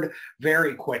bored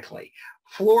very quickly.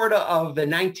 Florida of the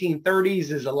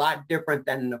 1930s is a lot different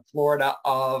than the Florida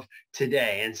of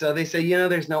today. And so they say, you know,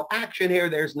 there's no action here.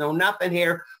 There's no nothing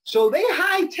here. So they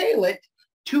hightail it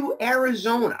to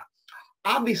Arizona.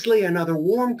 Obviously another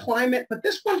warm climate, but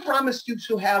this one promised you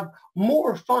to have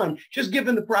more fun, just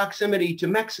given the proximity to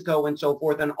Mexico and so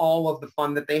forth and all of the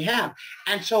fun that they have.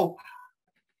 And so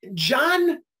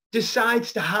John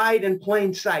decides to hide in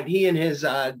plain sight. He and his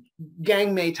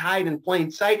gangmates hide in plain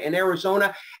sight in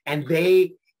Arizona, and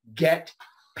they get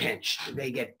pinched.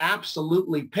 They get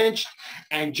absolutely pinched,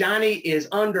 and Johnny is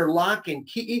under lock and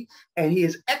key, and he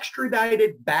is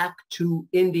extradited back to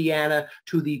Indiana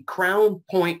to the Crown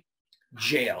Point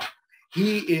jail.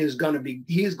 He's going to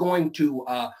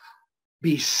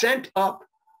be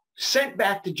sent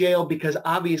back to jail because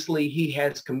obviously he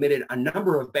has committed a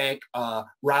number of bank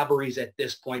robberies at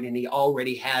this point, and he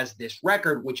already has this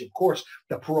record, which of course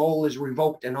the parole is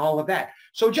revoked and all of that.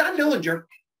 So John Dillinger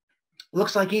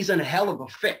looks like he's in a hell of a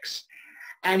fix,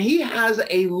 and he has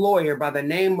a lawyer by the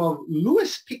name of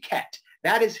Louis Piquet.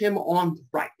 That is him on the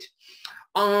right.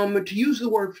 To use the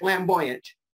word flamboyant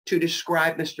to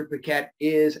describe Mr. Piquet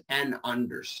is an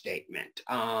understatement.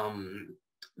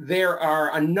 There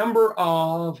are a number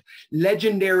of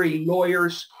legendary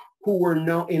lawyers who were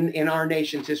known in our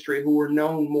nation's history, who were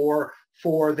known more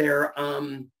for their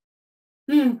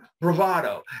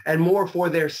bravado and more for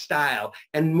their style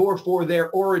and more for their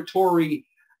oratory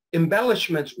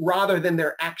embellishments rather than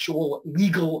their actual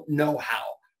legal know-how.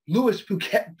 Louis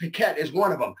Piquet is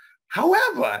one of them.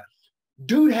 However,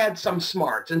 dude had some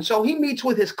smarts. And so he meets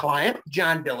with his client,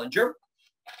 John Dillinger,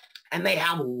 and they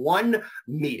have one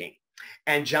meeting.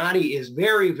 And Johnny is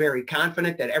very, very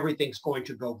confident that everything's going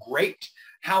to go great.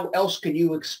 How else can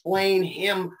you explain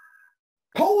him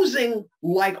posing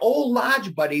like old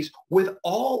lodge buddies with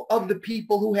all of the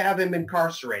people who have him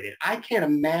incarcerated? I can't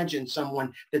imagine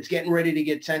someone that's getting ready to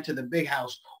get sent to the big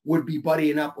house would be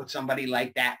buddying up with somebody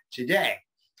like that today.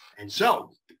 And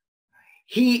so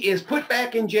he is put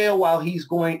back in jail while he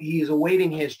is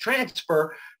awaiting his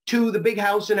transfer to the big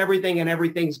house and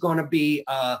everything's going to be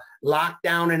locked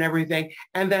down and everything.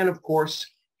 And then, of course,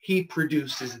 he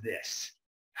produces this.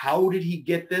 How did he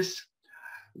get this?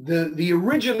 The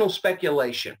original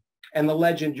speculation and the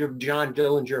legend of John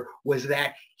Dillinger was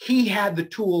that he had the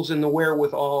tools and the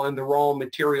wherewithal and the raw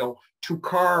material to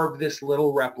carve this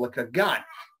little replica gun.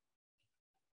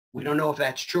 We don't know if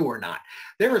that's true or not.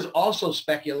 There is also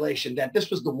speculation that this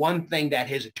was the one thing that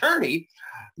his attorney,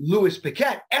 Louis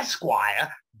Piquet,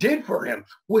 Esquire, did for him,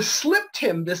 was slipped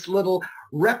him this little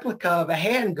replica of a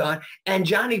handgun, and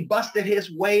Johnny busted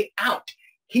his way out.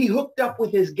 He hooked up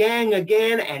with his gang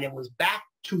again, and it was back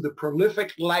to the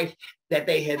prolific life that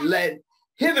they had led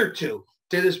hitherto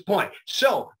to this point.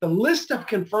 So the list of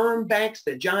confirmed banks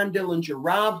that John Dillinger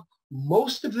robbed,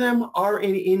 most of them are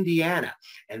in Indiana,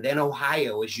 and then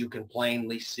Ohio, as you can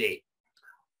plainly see.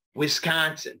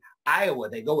 Wisconsin, Iowa,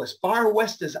 they go as far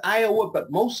west as Iowa, but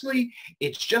mostly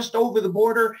it's just over the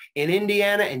border in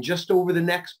Indiana and just over the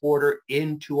next border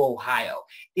into Ohio.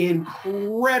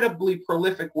 Incredibly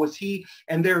prolific was he,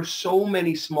 and there are so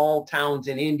many small towns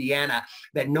in Indiana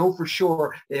that know for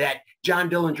sure that John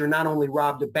Dillinger not only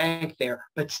robbed a bank there,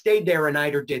 but stayed there a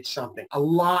night or did something.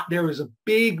 There was a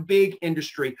big, big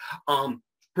industry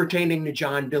pertaining to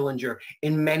John Dillinger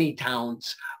in many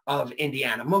towns of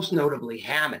Indiana, most notably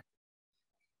Hammond.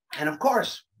 And of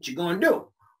course, what you gonna do?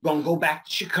 Gonna go back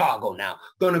to Chicago now.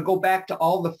 Gonna go back to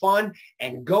all the fun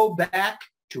and go back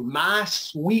to my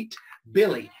sweet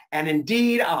Billy. And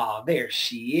indeed, there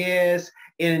she is.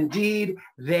 Indeed,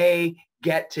 they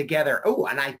get together. Oh,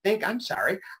 and I think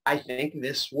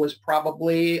this was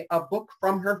probably a book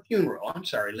from her funeral. I'm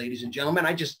sorry, ladies and gentlemen.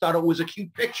 I just thought it was a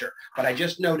cute picture, but I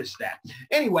just noticed that.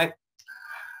 Anyway,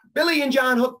 Billy and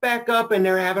John hook back up, and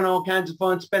they're having all kinds of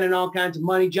fun, spending all kinds of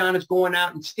money. John is going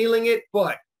out and stealing it,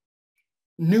 but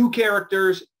new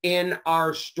characters in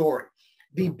our story.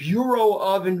 The Bureau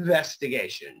of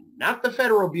Investigation, not the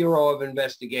Federal Bureau of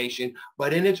Investigation,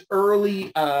 but in its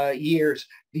early years,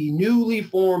 the newly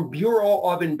formed Bureau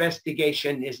of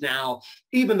Investigation is now,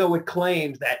 even though it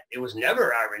claims that it was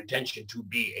never our intention to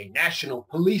be a national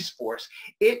police force,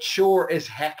 it sure as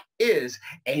heck is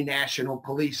a national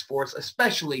police force,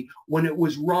 especially when it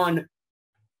was run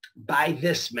by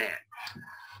this man,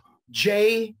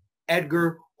 J.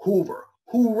 Edgar Hoover,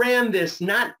 who ran this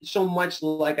not so much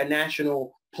like a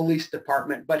national police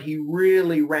department, but he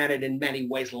really ran it in many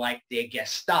ways like the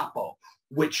Gestapo,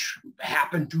 which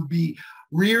happened to be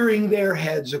rearing their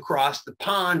heads across the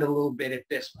pond a little bit at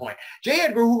this point. J.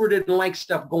 Edgar Hoover didn't like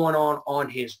stuff going on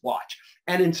his watch.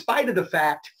 And in spite of the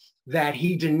fact that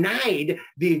he denied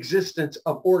the existence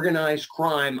of organized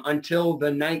crime until the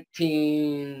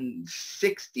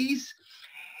 1960s,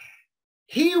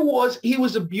 he was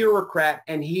a bureaucrat,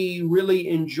 and he really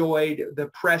enjoyed the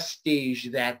prestige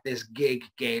that this gig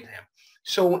gave him.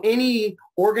 So any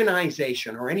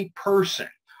organization or any person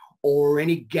or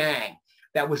any gang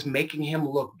that was making him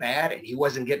look bad and he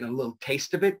wasn't getting a little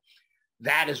taste of it,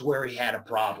 that is where he had a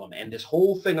problem. And this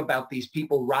whole thing about these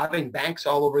people robbing banks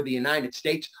all over the United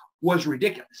States was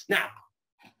ridiculous. Now,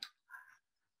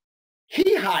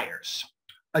 he hires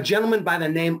a gentleman by the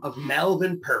name of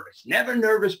Melvin Purvis, Never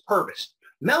Nervous Purvis.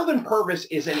 Melvin Purvis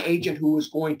is an agent who is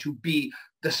going to be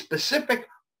the specific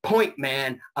point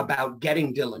man about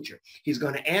getting Dillinger. He's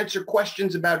going to answer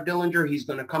questions about Dillinger. He's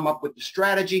going to come up with the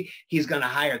strategy. He's going to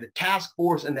hire the task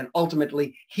force. And then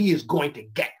ultimately, he is going to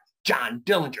get John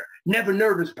Dillinger. Never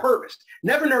Nervous Purvis.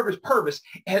 Never Nervous Purvis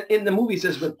in the movies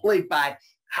has been played by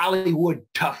Hollywood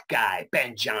tough guy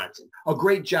Ben Johnson. A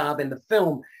great job in the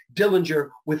film Dillinger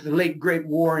with the late, great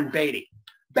Warren Beatty.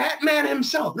 Batman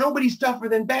himself, nobody's tougher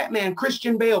than Batman.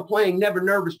 Christian Bale playing Never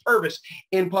Nervous Purvis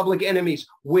in Public Enemies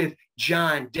with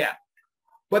John Depp.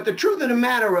 But the truth of the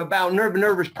matter about Never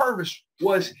Nervous Purvis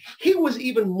was he was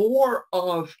even more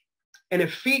of an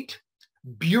effete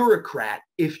bureaucrat,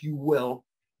 if you will,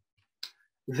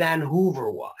 than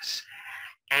Hoover was.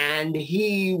 And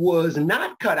he was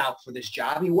not cut out for this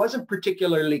job. He wasn't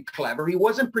particularly clever. He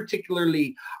wasn't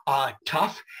particularly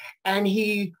tough. And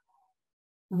it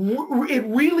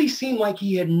really seemed like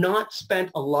he had not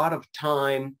spent a lot of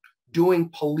time doing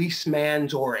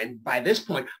policeman's and by this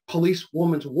point,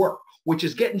 policewoman's work, which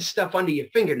is getting stuff under your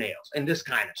fingernails and this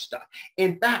kind of stuff.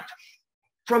 In fact,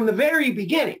 from the very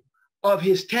beginning of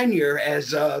his tenure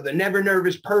as the Never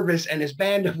Nervous Purvis and his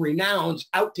band of renowns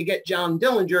out to get John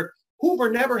Dillinger,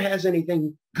 Hoover never has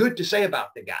anything good to say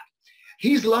about the guy.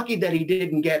 He's lucky that he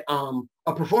didn't get a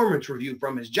performance review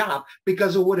from his job,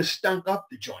 because it would have stunk up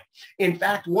the joint. In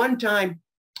fact, one time,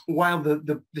 while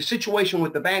the situation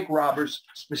with the bank robbers,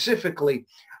 specifically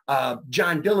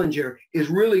John Dillinger,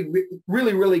 is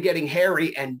really getting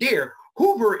hairy and dear,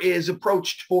 Hoover is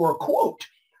approached for a quote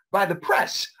by the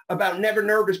press about Never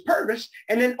Nervous Purvis,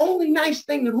 and the only nice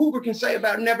thing that Hoover can say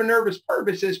about Never Nervous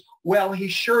Purvis is, well, he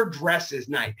sure dresses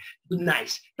nice.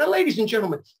 Now, ladies and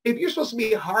gentlemen, if you're supposed to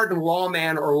be a hardened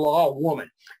lawman or lawwoman,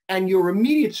 and your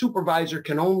immediate supervisor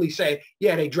can only say,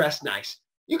 yeah, they dress nice,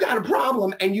 you got a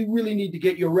problem, and you really need to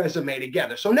get your resume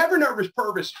together. So Never Nervous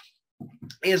Purvis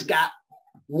has got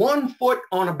 1 foot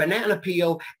on a banana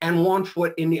peel and 1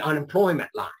 foot in the unemployment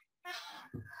line.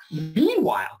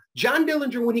 Meanwhile, John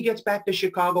Dillinger, when he gets back to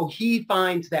Chicago, he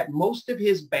finds that most of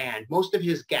his band, most of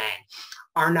his gang,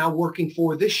 are now working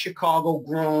for this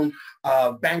Chicago-grown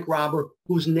bank robber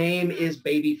whose name is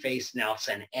Babyface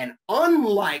Nelson. And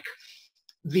unlike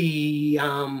the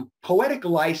poetic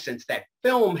license that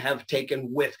film have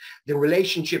taken with the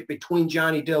relationship between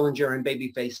Johnny Dillinger and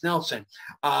Babyface Nelson,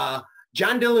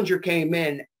 John Dillinger came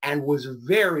in and was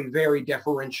very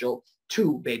deferential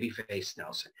to Babyface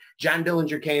Nelson. John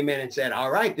Dillinger came in and said,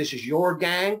 all right, this is your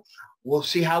gang. We'll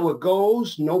see how it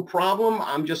goes. No problem.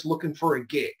 I'm just looking for a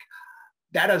gig.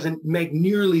 That doesn't make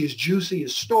nearly as juicy a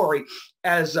story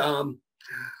as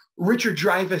Richard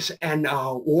Dreyfuss and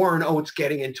Warren Oates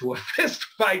getting into a fist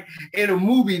fight in a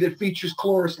movie that features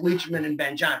Cloris Leachman and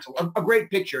Ben Johnson. A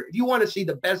great picture. If you want to see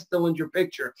the best Dillinger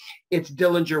picture, it's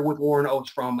Dillinger with Warren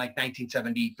Oates from like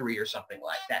 1973 or something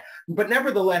like that. But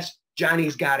nevertheless,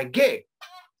 Johnny's got a gig.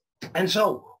 And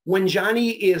so when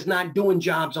Johnny is not doing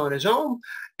jobs on his own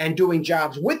and doing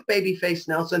jobs with Babyface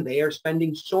Nelson, they are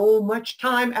spending so much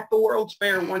time at the World's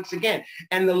Fair once again.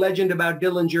 And the legend about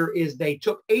Dillinger is they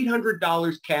took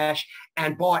 $800 cash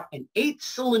and bought an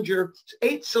eight-cylinder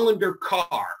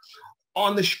car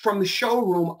from the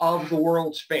showroom of the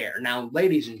World's Fair. Now,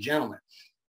 ladies and gentlemen,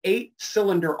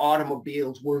 8-cylinder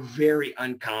automobiles were very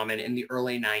uncommon in the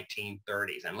early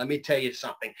 1930s. And let me tell you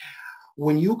something.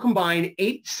 When you combine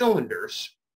 8 cylinders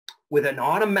with an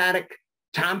automatic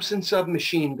Thompson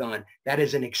submachine gun, that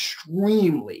is an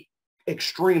extremely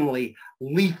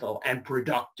lethal and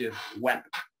productive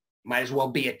weapon. Might as well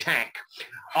be a tank.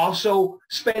 Also,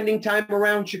 spending time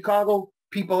around Chicago,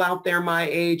 people out there my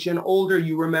age and older,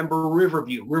 you remember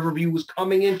Riverview. Riverview was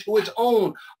coming into its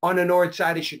own on the north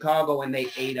side of Chicago, and they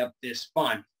ate up this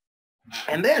fun.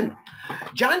 And then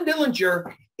John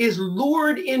Dillinger is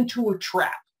lured into a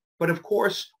trap. But of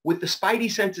course, with the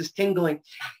spidey senses tingling,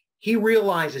 he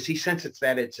realizes, he senses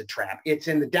that it's a trap. It's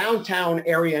in the downtown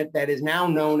area that is now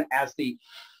known as the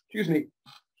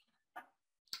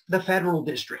Federal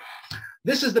District.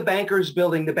 This is the Bankers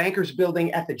Building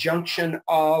at the junction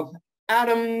of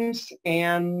Adams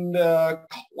and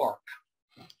Clark.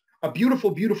 A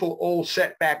beautiful, beautiful old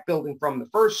setback building from the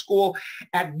first school.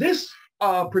 At this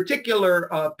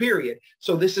particular period,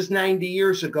 so this is 90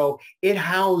 years ago, it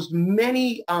housed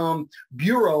many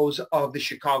bureaus of the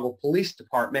Chicago Police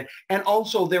Department, and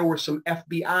also there were some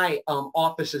FBI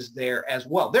offices there as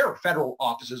well. There are federal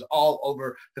offices all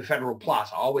over the Federal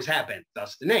Plaza, always have been,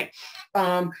 thus the name.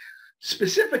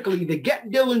 Specifically, the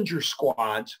Get Dillinger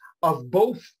squads of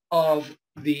both of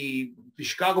the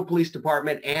Chicago Police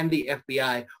Department and the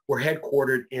FBI were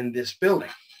headquartered in this building.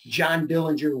 John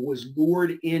Dillinger was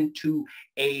lured into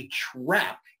a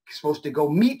trap. He's supposed to go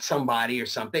meet somebody or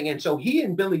something. And so he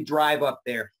and Billy drive up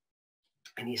there,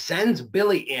 and he sends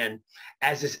Billy in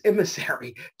as his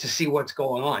emissary to see what's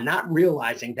going on, not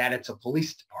realizing that it's a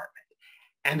police department.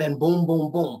 And then boom,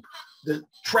 boom, boom. The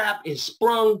trap is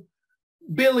sprung.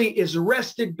 Billy is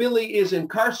arrested. Billy is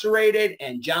incarcerated,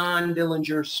 and John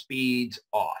Dillinger speeds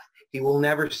off. He will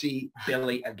never see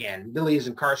Billy again. Billy is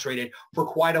incarcerated for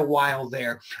quite a while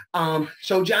there.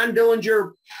 So John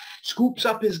Dillinger scoops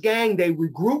up his gang. They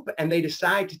regroup, and they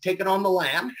decide to take it on the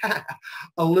lam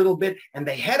a little bit, and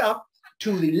they head up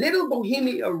to the Little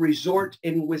Bohemia Resort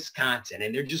in Wisconsin,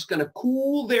 and they're just going to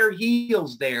cool their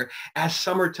heels there as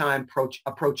summertime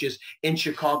approaches in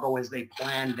Chicago as they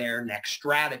plan their next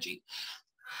strategy.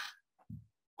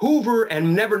 Hoover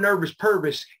and Never Nervous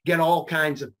Purvis get all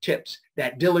kinds of tips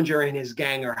that Dillinger and his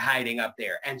gang are hiding up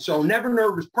there. And so Never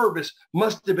Nervous Purvis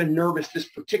must have been nervous this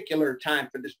particular time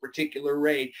for this particular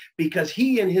raid, because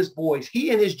he and his boys,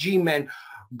 he and his G-men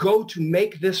go to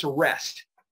make this arrest,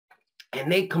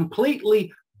 and they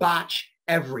completely botch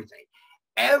everything.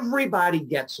 Everybody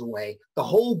gets away. The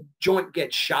whole joint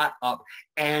gets shot up,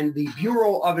 and the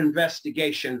Bureau of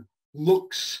Investigation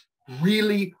looks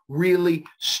really, really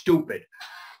stupid.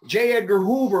 J. Edgar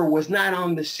Hoover was not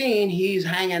on the scene. He's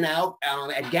hanging out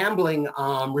at gambling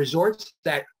resorts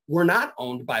that were not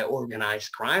owned by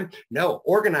organized crime. No,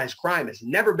 organized crime has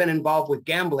never been involved with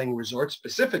gambling resorts,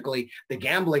 specifically the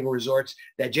gambling resorts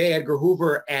that J. Edgar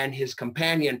Hoover and his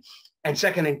companion and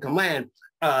second in command,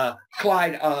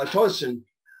 Clyde Tosin,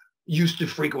 used to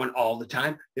frequent all the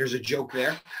time. There's a joke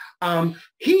there.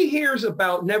 He hears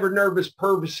about Never Nervous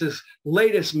Purvis's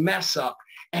latest mess up,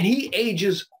 and he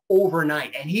ages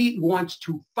overnight, and he wants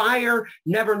to fire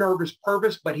Never Nervous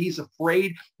Purvis, but he's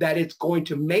afraid that it's going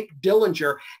to make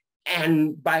Dillinger,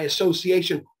 and by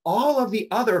association, all of the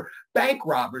other bank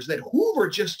robbers that Hoover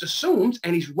just assumes,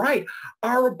 and he's right,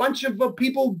 are a bunch of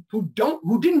people who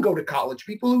didn't go to college,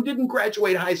 people who didn't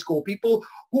graduate high school, people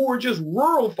who were just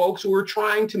rural folks who were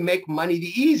trying to make money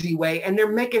the easy way, and they're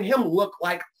making him look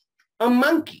like a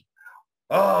monkey.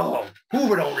 Oh,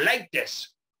 Hoover don't like this.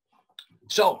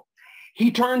 So he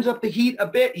turns up the heat a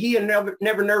bit. He and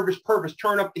Never Nervous Purvis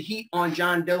turn up the heat on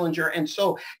John Dillinger. And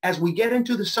so as we get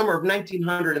into the summer of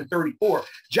 1934,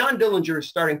 John Dillinger is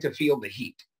starting to feel the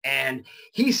heat. And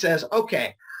he says,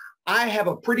 okay, I have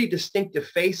a pretty distinctive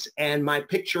face, and my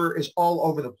picture is all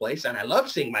over the place. And I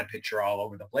love seeing my picture all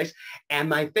over the place. And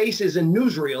my face is in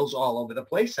newsreels all over the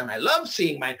place. And I love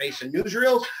seeing my face in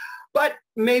newsreels. But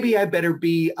maybe I better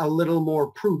be a little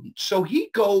more prudent. So he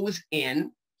goes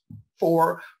in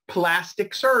for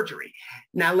plastic surgery.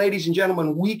 Now, ladies and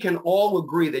gentlemen, we can all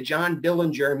agree that John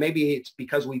Dillinger, maybe it's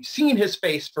because we've seen his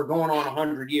face for going on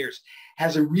 100 years,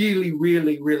 has a really,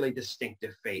 really, really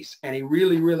distinctive face and a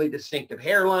really, really distinctive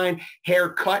hairline,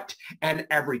 haircut, and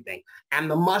everything.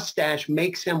 And the mustache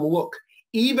makes him look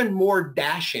even more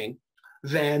dashing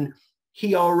than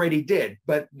he already did.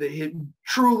 But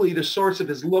truly the source of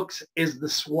his looks is the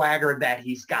swagger that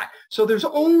he's got. So there's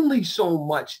only so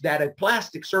much that a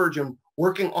plastic surgeon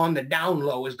working on the down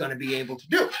low is going to be able to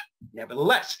do.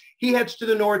 Nevertheless, he heads to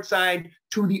the north side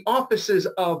to the offices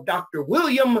of Dr.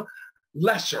 William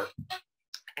Lesser.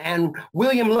 And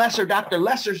William Lesser, Dr.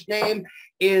 Lesser's name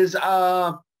is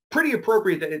pretty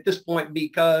appropriate at this point,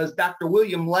 because Dr.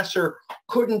 William Lesser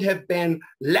couldn't have been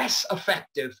less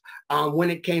effective when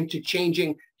it came to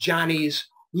changing Johnny's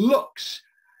looks.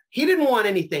 He didn't want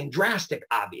anything drastic,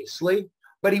 obviously,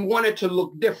 but he wanted to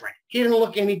look different. He didn't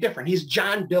look any different. He's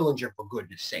John Dillinger, for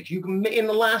goodness sakes. You can, in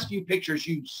the last few pictures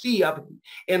you see up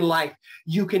in life,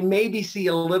 you can maybe see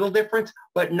a little difference,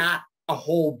 but not a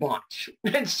whole bunch.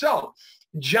 And so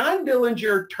John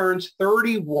Dillinger turns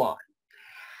 31,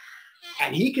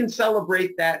 and he can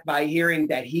celebrate that by hearing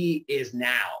that he is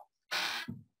now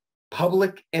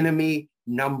Public Enemy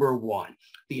 #1.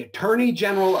 The Attorney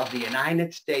General of the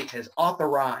United States has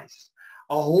authorized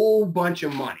a whole bunch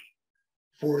of money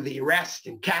for the arrest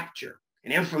and capture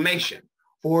and information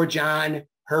for John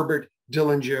Herbert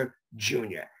Dillinger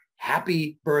Jr.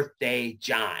 Happy birthday,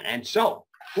 John. And so,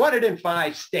 wanted in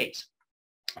 5 states.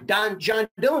 John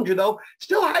Dillinger, though,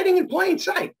 still hiding in plain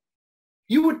sight.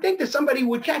 You would think that somebody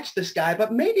would catch this guy,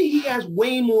 but maybe he has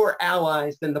way more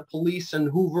allies than the police and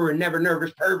Hoover and Never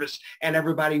Nervous Purvis and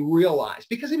everybody realized,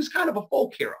 because he was kind of a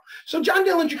folk hero. So John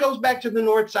Dillinger goes back to the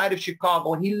north side of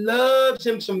Chicago, and he loves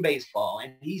him some baseball,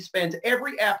 and he spends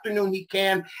every afternoon he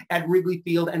can at Wrigley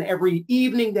Field and every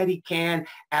evening that he can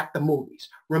at the movies.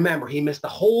 Remember, he missed the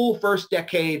whole first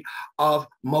decade of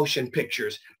motion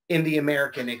pictures in the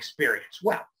American experience.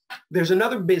 Well, there's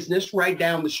another business right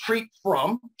down the street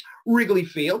from Wrigley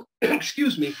Field,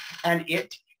 excuse me, and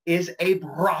it is a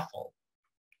brothel.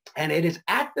 And it is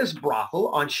at this brothel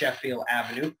on Sheffield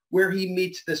Avenue where he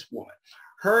meets this woman.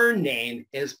 Her name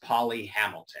is Polly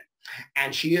Hamilton.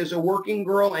 And she is a working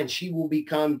girl, and she will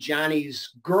become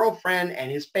Johnny's girlfriend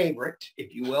and his favorite,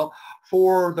 if you will,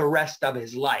 for the rest of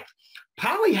his life.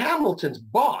 Polly Hamilton's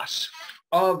boss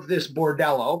of this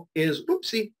bordello is,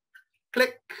 oopsie,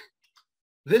 click,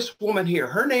 this woman here.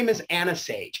 Her name is Anna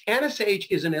Sage. Anna Sage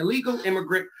is an illegal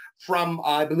immigrant from,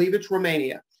 I believe it's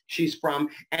Romania, she's from,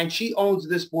 and she owns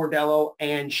this bordello,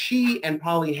 and she and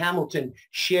Polly Hamilton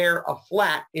share a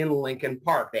flat in Lincoln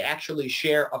Park. They actually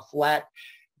share a flat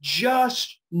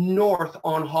just north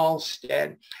on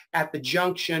Halsted at the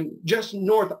junction, just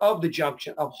north of the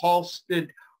junction of Halsted,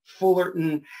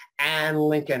 Fullerton, and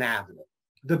Lincoln Avenue.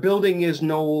 The building is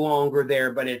no longer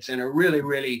there, but it's in a really,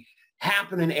 really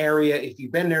happening area. If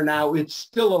you've been there now, it's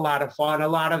still a lot of fun. A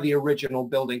lot of the original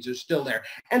buildings are still there.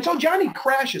 And so Johnny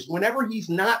crashes whenever he's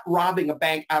not robbing a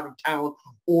bank out of town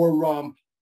or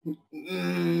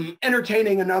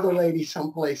entertaining another lady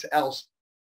someplace else.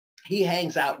 He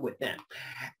hangs out with them.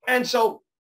 And so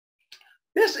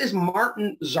this is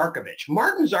Martin Zarkovich.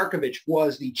 Martin Zarkovich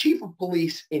was the chief of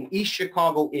police in East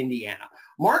Chicago, Indiana.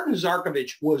 Martin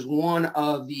Zarkovich was one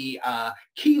of the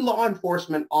key law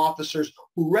enforcement officers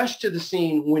who rushed to the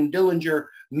scene when Dillinger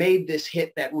made this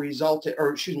hit that resulted,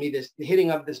 or excuse me, this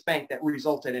hitting of this bank that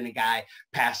resulted in a guy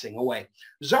passing away.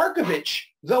 Zarkovich,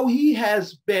 though he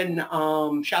has been,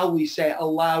 shall we say,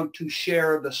 allowed to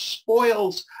share the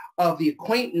spoils of the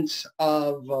acquaintance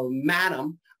of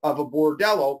Madam of a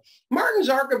bordello, Martin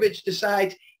Zarkovich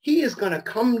decides he is going to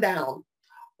come down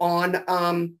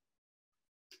on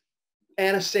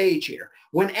Anna Sage here.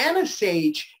 When Anna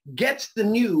Sage gets the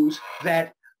news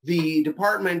that the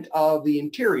Department of the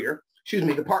Interior, excuse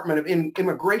me, Department of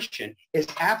Immigration is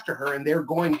after her and they're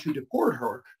going to deport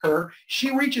her, she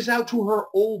reaches out to her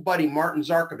old buddy, Martin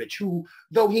Zarkovich, who,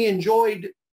 though he enjoyed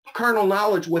carnal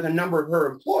knowledge with a number of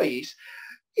her employees,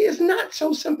 is not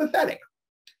so sympathetic.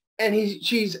 And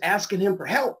she's asking him for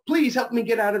help. Please help me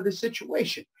get out of this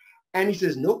situation. And he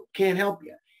says, nope, can't help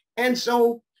you. And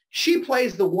so she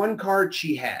plays the one card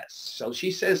she has. So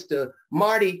she says to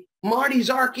Marty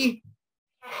Zarky,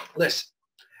 listen,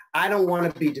 I don't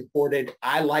want to be deported.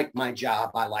 I like my job.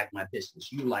 I like my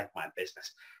business. You like my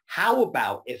business. How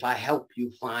about if I help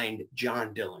you find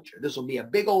John Dillinger? This will be a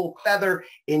big old feather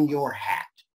in your hat.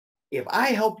 If I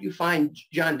help you find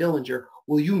John Dillinger,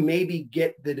 will you maybe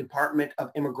get the Department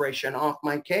of Immigration off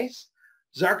my case?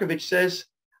 Zarkovich says,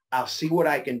 I'll see what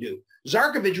I can do.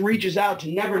 Zarkovich reaches out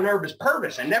to Never Nervous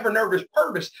Purvis, and Never Nervous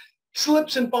Purvis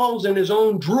slips and falls in his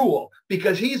own drool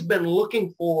because he's been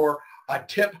looking for a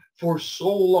tip for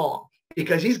so long,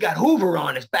 because he's got Hoover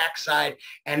on his backside,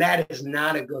 and that is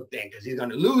not a good thing because he's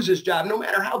going to lose his job. No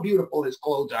matter how beautiful his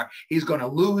clothes are, he's going to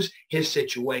lose his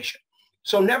situation.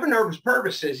 So Never Nervous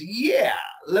Purvis says, yeah,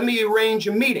 let me arrange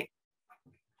a meeting.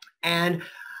 And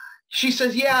she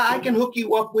says, yeah, I can hook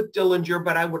you up with Dillinger,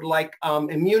 but I would like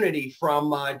immunity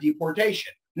from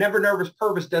deportation. Never Nervous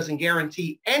Purvis doesn't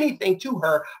guarantee anything to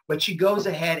her, but she goes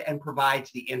ahead and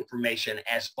provides the information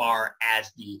as far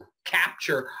as the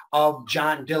capture of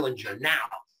John Dillinger.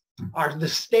 Now, the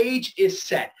stage is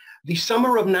set. The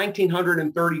summer of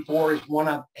 1934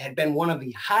 had been one of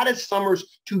the hottest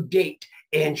summers to date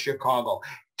in Chicago.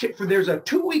 There's a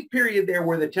 2-week period there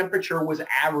where the temperature was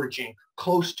averaging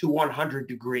close to 100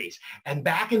 degrees. And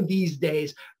back in these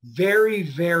days, very,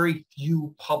 very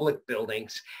few public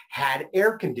buildings had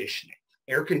air conditioning.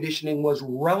 Air conditioning was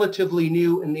relatively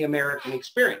new in the American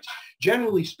experience.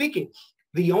 Generally speaking,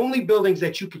 the only buildings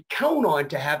that you could count on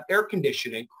to have air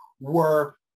conditioning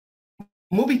were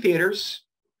movie theaters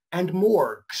and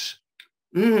morgues.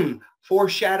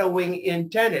 Foreshadowing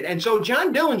intended. And so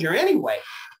John Dillinger, anyway,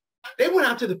 they went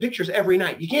out to the pictures every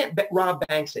night. You can't rob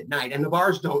banks at night, and the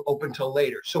bars don't open till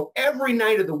later. So every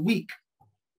night of the week,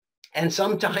 and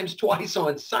sometimes twice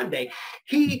on Sunday,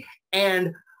 he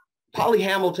and Polly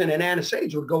Hamilton and Anna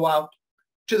Sage would go out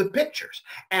to the pictures.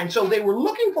 And so they were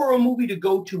looking for a movie to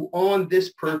go to on this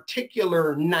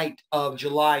particular night of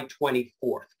July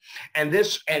 24th.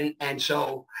 And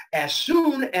so as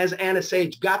soon as Anna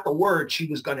Sage got the word she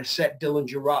was going to set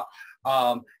Dillinger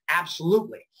up,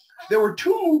 absolutely. There were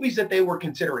two movies that they were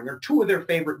considering, or two of their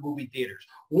favorite movie theaters.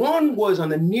 One was on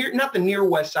the not the near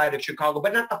west side of Chicago,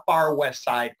 but not the far west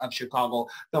side of Chicago,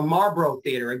 the Marlboro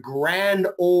Theater, a grand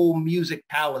old music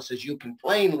palace, as you can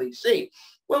plainly see.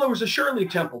 Well, there was a Shirley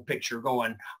Temple picture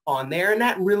going on there, and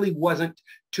that really wasn't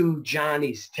to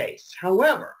Johnny's taste.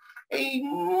 However, a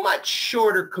much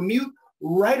shorter commute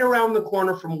right around the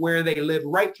corner from where they lived,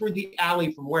 right through the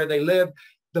alley from where they lived,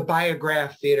 the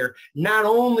Biograph Theater not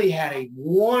only had a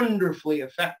wonderfully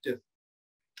effective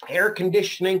air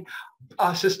conditioning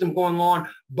system going on,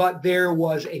 but there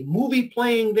was a movie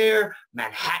playing there,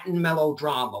 Manhattan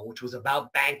Melodrama, which was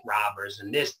about bank robbers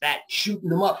and this, that, shooting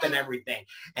them up and everything.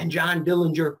 And John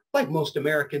Dillinger, like most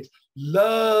Americans,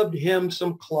 loved him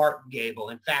some Clark Gable.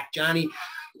 In fact, Johnny,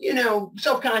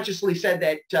 self-consciously said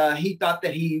that he thought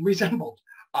that he resembled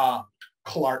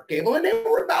Clark Gable, and they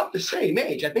were about the same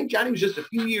age. I think Johnny was just a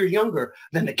few years younger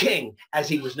than the King, as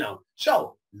he was known.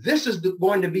 So this is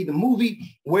going to be the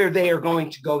movie where they are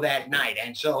going to go that night.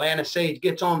 And so Anna Sage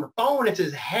gets on the phone and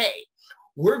says, hey,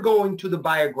 we're going to the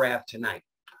Biograph tonight.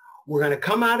 We're going to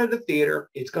come out of the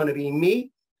theater. It's going to be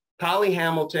me, Polly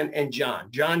Hamilton, and John.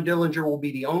 John Dillinger will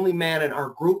be the only man in our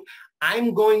group.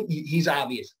 He's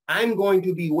obvious. I'm going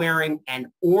to be wearing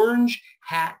an orange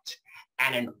hat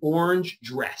and an orange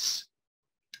dress.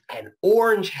 An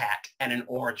orange hat and an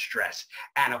orange dress.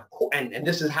 And of course, and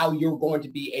this is how you're going to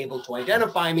be able to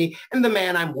identify me. And the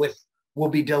man I'm with will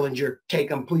be Dillinger.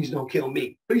 Take him. Please don't kill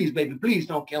me. Please, baby, please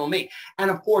don't kill me.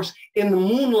 And of course, in the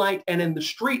moonlight and in the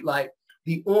street light,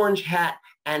 the orange hat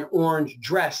and orange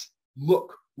dress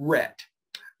look red.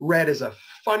 Red is a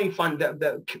funny,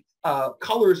 the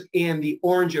colors in the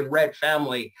orange and red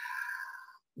family,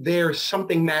 there's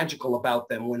something magical about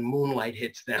them when moonlight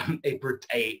hits them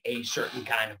a certain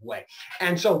kind of way.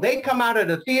 And so they come out of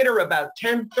the theater about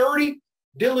 10:30.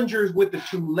 Dillinger's with the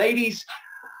two ladies.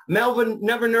 Melvin,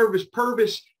 Never Nervous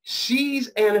Purvis, sees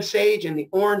Anna Sage in the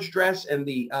orange dress and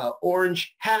the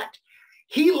orange hat.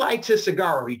 He lights his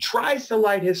cigar. He tries to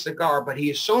light his cigar, but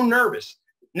he is so nervous.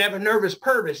 Never Nervous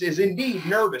Purvis is indeed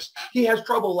nervous. He has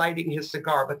trouble lighting his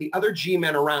cigar, but the other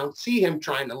G-men around see him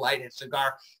trying to light his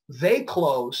cigar. They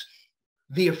close.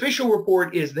 The official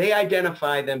report is they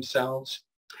identify themselves,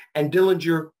 and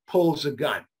Dillinger pulls a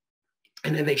gun,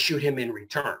 and then they shoot him in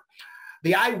return.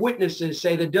 The eyewitnesses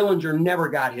say that Dillinger never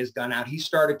got his gun out. He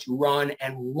started to run,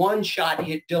 and one shot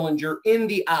hit Dillinger in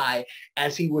the eye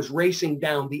as he was racing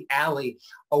down the alley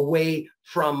away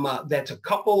from, that's a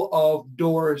couple of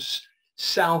doors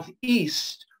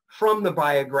southeast from the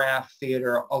Biograph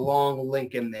Theater along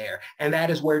Lincoln there. And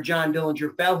that is where John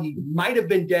Dillinger fell. He might have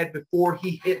been dead before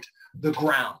he hit the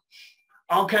ground.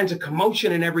 All kinds of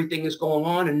commotion and everything is going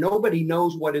on, and nobody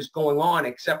knows what is going on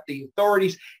except the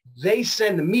authorities. They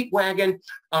send a meat wagon,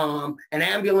 an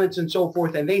ambulance and so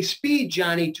forth, and they speed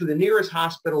Johnny to the nearest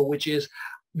hospital, which is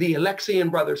the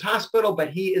Alexian Brothers Hospital, but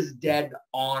he is dead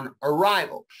on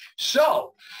arrival.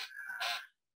 So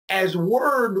as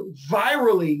word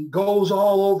virally goes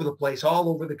all over the place, all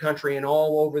over the country and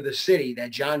all over the city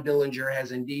that John Dillinger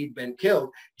has indeed been killed,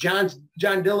 John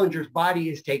Dillinger's body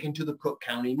is taken to the Cook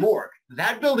County morgue.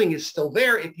 That building is still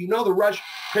there. If you know the Rush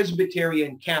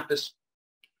Presbyterian campus,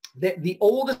 the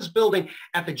oldest building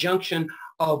at the junction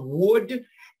of Wood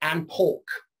and Polk.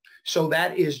 So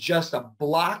that is just a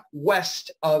block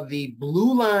west of the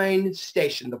Blue Line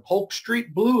station, the Polk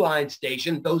Street Blue Line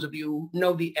station. Those of you who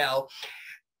know the L,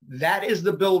 that is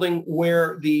the building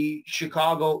where the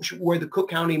Cook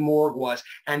County morgue was.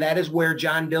 And that is where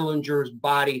John Dillinger's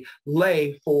body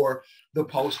lay for the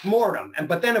post-mortem.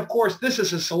 But then, of course, this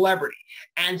is a celebrity.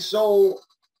 And so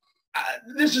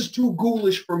this is too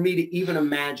ghoulish for me to even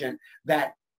imagine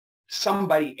that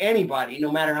anybody,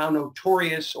 no matter how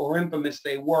notorious or infamous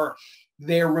they were,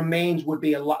 their remains would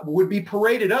be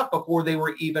paraded up before they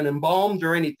were even embalmed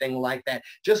or anything like that,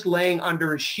 just laying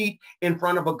under a sheet in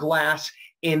front of a glass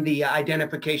in the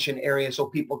identification area so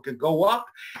people could go up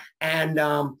and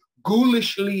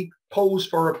ghoulishly pose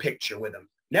for a picture with him.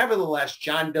 Nevertheless,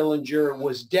 John Dillinger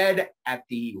was dead at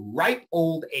the ripe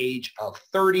old age of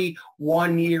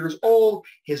 31 years old.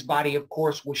 His body, of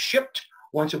course, was shipped,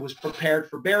 once it was prepared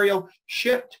for burial,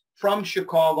 shipped from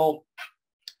Chicago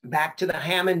back to the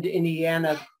Hammond,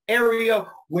 Indiana area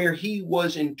where he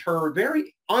was interred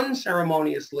very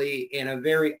unceremoniously in a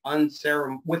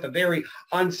with a very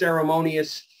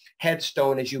unceremonious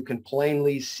headstone, as you can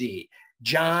plainly see.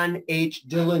 John H.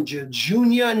 Dillinger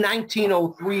Jr.,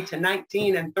 1903 to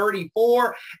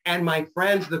 1934. And my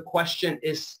friends, the question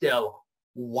is still,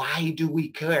 why do we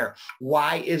care?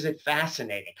 Why is it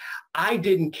fascinating? I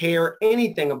didn't care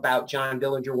anything about John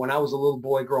Dillinger when I was a little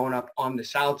boy growing up on the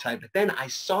South Side, but then I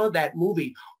saw that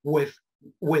movie with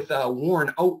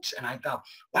Warren Oates, and I thought,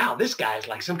 wow, this guy's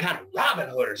like some kind of Robin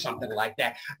Hood or something like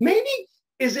that. Maybe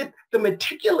is it the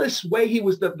meticulous way he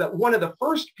was the one of the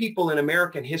first people in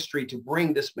American history to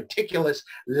bring this meticulous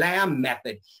lamb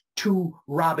method to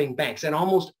robbing banks, and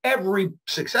almost every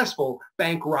successful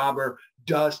bank robber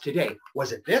does today.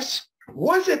 Was it this?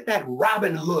 Was it that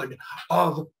Robin Hood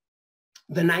of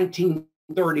the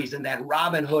 1930s and that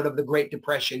Robin Hood of the Great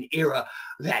Depression era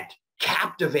that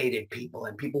captivated people,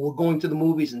 and people were going to the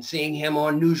movies and seeing him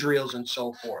on newsreels and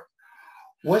so forth?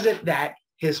 Was it that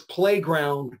his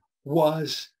playground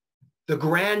was the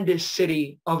grandest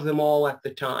city of them all at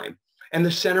the time, and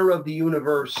the center of the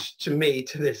universe to me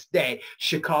to this day,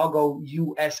 Chicago,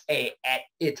 USA, at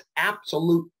its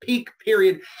absolute peak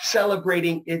period,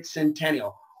 celebrating its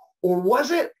centennial? Or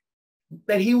was it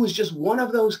that he was just one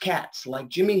of those cats like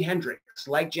Jimi Hendrix,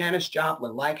 like Janis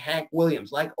Joplin, like Hank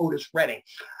Williams, like Otis Redding,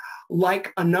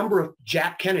 like a number of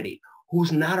Jack Kennedy,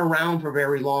 who's not around for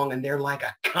very long, and they're like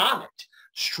a comet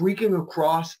streaking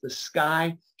across the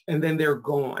sky, and then they're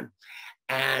gone.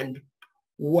 And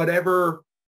whatever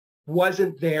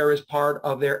wasn't there as part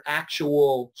of their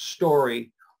actual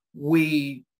story,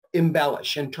 we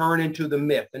embellish and turn into the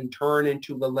myth and turn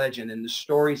into the legend, and the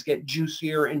stories get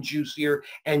juicier and juicier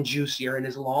and juicier. And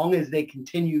as long as they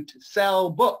continue to sell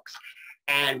books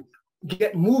and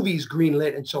get movies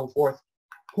greenlit and so forth,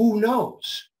 who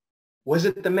knows? Was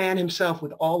it the man himself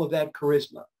with all of that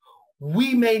charisma?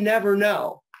 We may never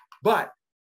know, but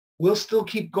we'll still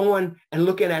keep going and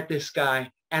looking at this guy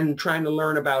and trying to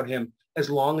learn about him as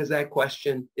long as that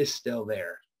question is still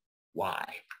there. Why?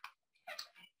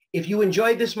 If you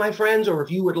enjoyed this, my friends, or if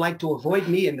you would like to avoid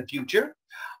me in the future,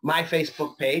 my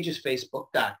Facebook page is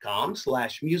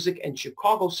facebook.com/music and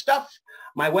Chicago stuff.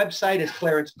 My website is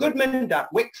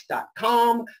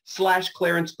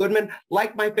clarencegoodman.wix.com/Clarence Goodman.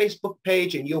 Like my Facebook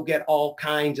page, and you'll get all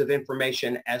kinds of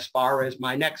information as far as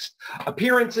my next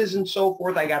appearances and so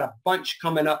forth. I got a bunch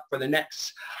coming up for the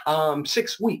next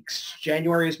 6 weeks.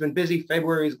 January has been busy.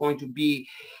 February is going to be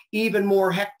even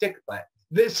more hectic, but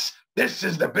this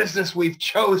is the business we've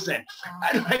chosen.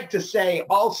 I'd like to say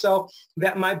also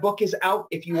that my book is out.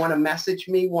 If you want to message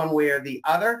me one way or the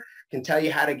other, I can tell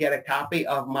you how to get a copy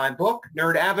of my book,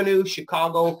 Nerd Avenue,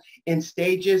 Chicago in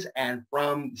Stages and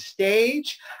from the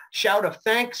Stage. Shout of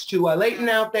thanks to Leighton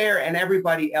out there and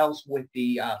everybody else with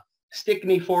the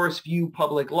Stickney-Forest View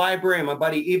Public Library, and my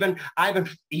buddy Ivan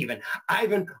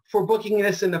for booking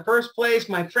this in the first place.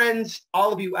 My friends,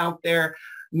 all of you out there,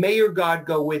 may your God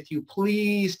go with you.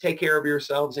 Please take care of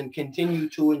yourselves and continue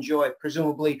to enjoy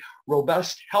presumably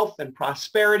robust health and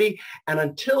prosperity. And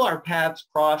until our paths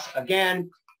cross again,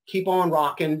 keep on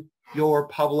rocking your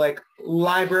public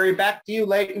library. Back to you,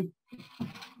 Leighton.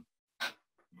 Thank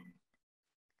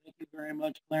you very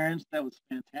much, Clarence. That was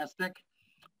fantastic.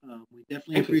 We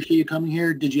definitely appreciate you coming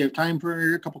here. Did you have time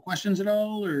for a couple questions at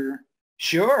all, or?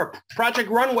 Sure. Project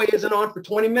Runway isn't on for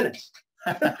 20 minutes.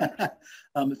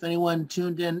 If anyone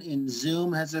tuned in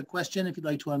Zoom has a question, if you'd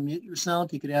like to unmute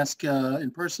yourself, you could ask in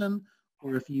person,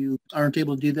 or if you aren't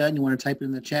able to do that and you want to type it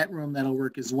in the chat room, that'll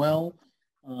work as well.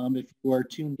 If you are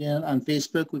tuned in on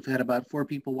Facebook, we've had about 4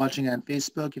 people watching on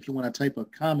Facebook. If you want to type a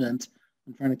comment,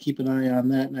 I'm trying to keep an eye on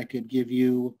that, and I could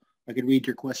read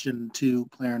your question to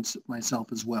Clarence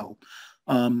myself as well.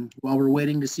 While we're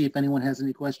waiting to see if anyone has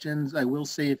any questions, I will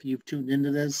say if you've tuned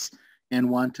into this and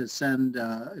want to send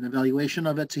an evaluation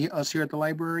of it to us here at the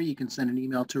library, you can send an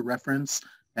email to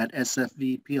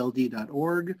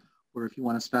reference@sfvpld.org, or if you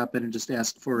want to stop in and just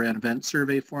ask for an event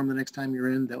survey form the next time you're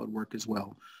in, that would work as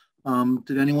well.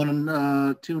 Did anyone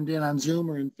tuned in on Zoom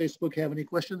or in Facebook have any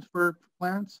questions for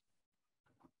Clarence?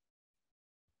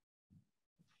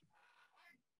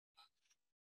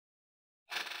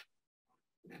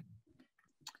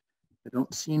 I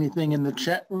don't see anything in the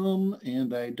chat room,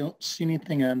 and I don't see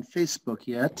anything on Facebook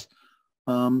yet.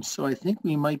 So I think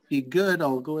we might be good.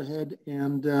 I'll go ahead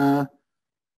and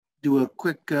do a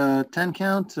quick 10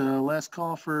 count. Last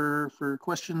call for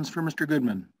questions for Mr.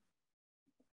 Goodman.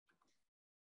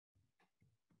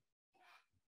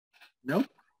 Nope.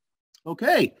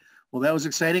 Okay. Well, that was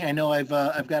exciting. I know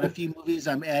I've got a few movies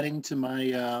I'm adding to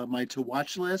my my to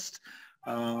watch list.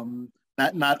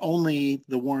 not only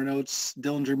the Warren Oates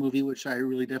Dillinger movie, which I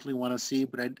really definitely want to see,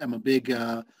 but I'm a big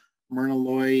Myrna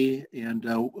Loy and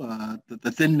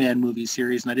the Thin Man movie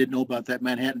series, and I didn't know about that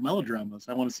Manhattan Melodrama,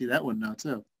 so I want to see that one now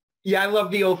too. Yeah, I love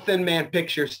the old Thin Man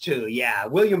pictures too. Yeah,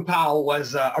 William Powell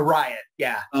was a riot.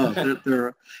 Yeah.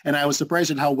 Oh, and I was surprised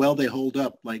at how well they hold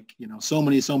up, like, so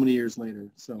many years later.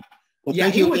 So, well, Yeah,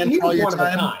 thank you again for all your one time.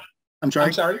 Of a kind. I'm sorry.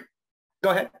 I'm sorry. Go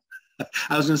ahead.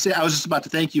 I was going to say, I was just about to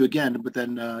thank you again, but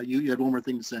then you had one more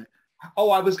thing to say.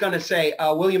 Oh, I was going to say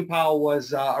William Powell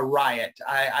was a riot.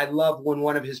 I love when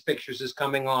one of his pictures is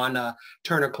coming on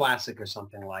Turner Classic or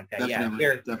something like that. Definitely,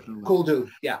 yeah, definitely. Cool dude.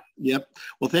 Yeah. Yep.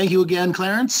 Well, thank you again,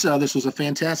 Clarence. This was a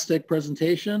fantastic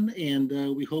presentation,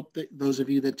 and we hope that those of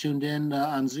you that tuned in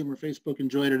on Zoom or Facebook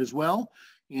enjoyed it as well.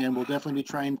 And we'll definitely be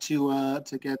trying to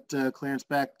get Clarence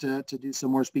back to do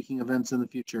some more speaking events in the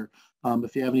future.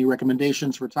 If you have any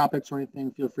recommendations for topics or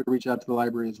anything, feel free to reach out to the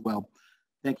library as well.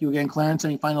 Thank you again, Clarence.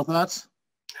 Any final thoughts?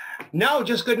 No,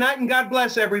 just good night and God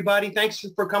bless everybody. Thanks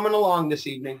for coming along this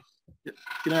evening.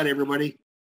 Good night, everybody.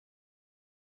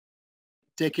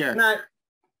 Take care. Good night.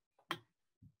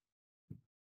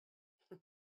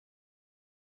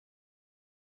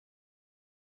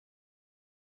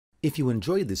 If you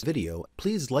enjoyed this video,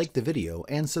 please like the video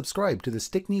and subscribe to the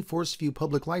Stickney-Forest View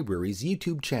Public Library's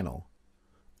YouTube channel.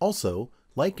 Also,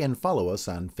 like and follow us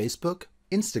on Facebook,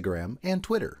 Instagram, and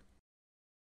Twitter.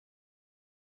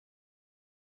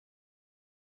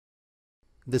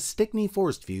 The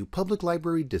Stickney-Forest View Public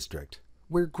Library District,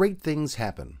 where great things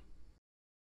happen.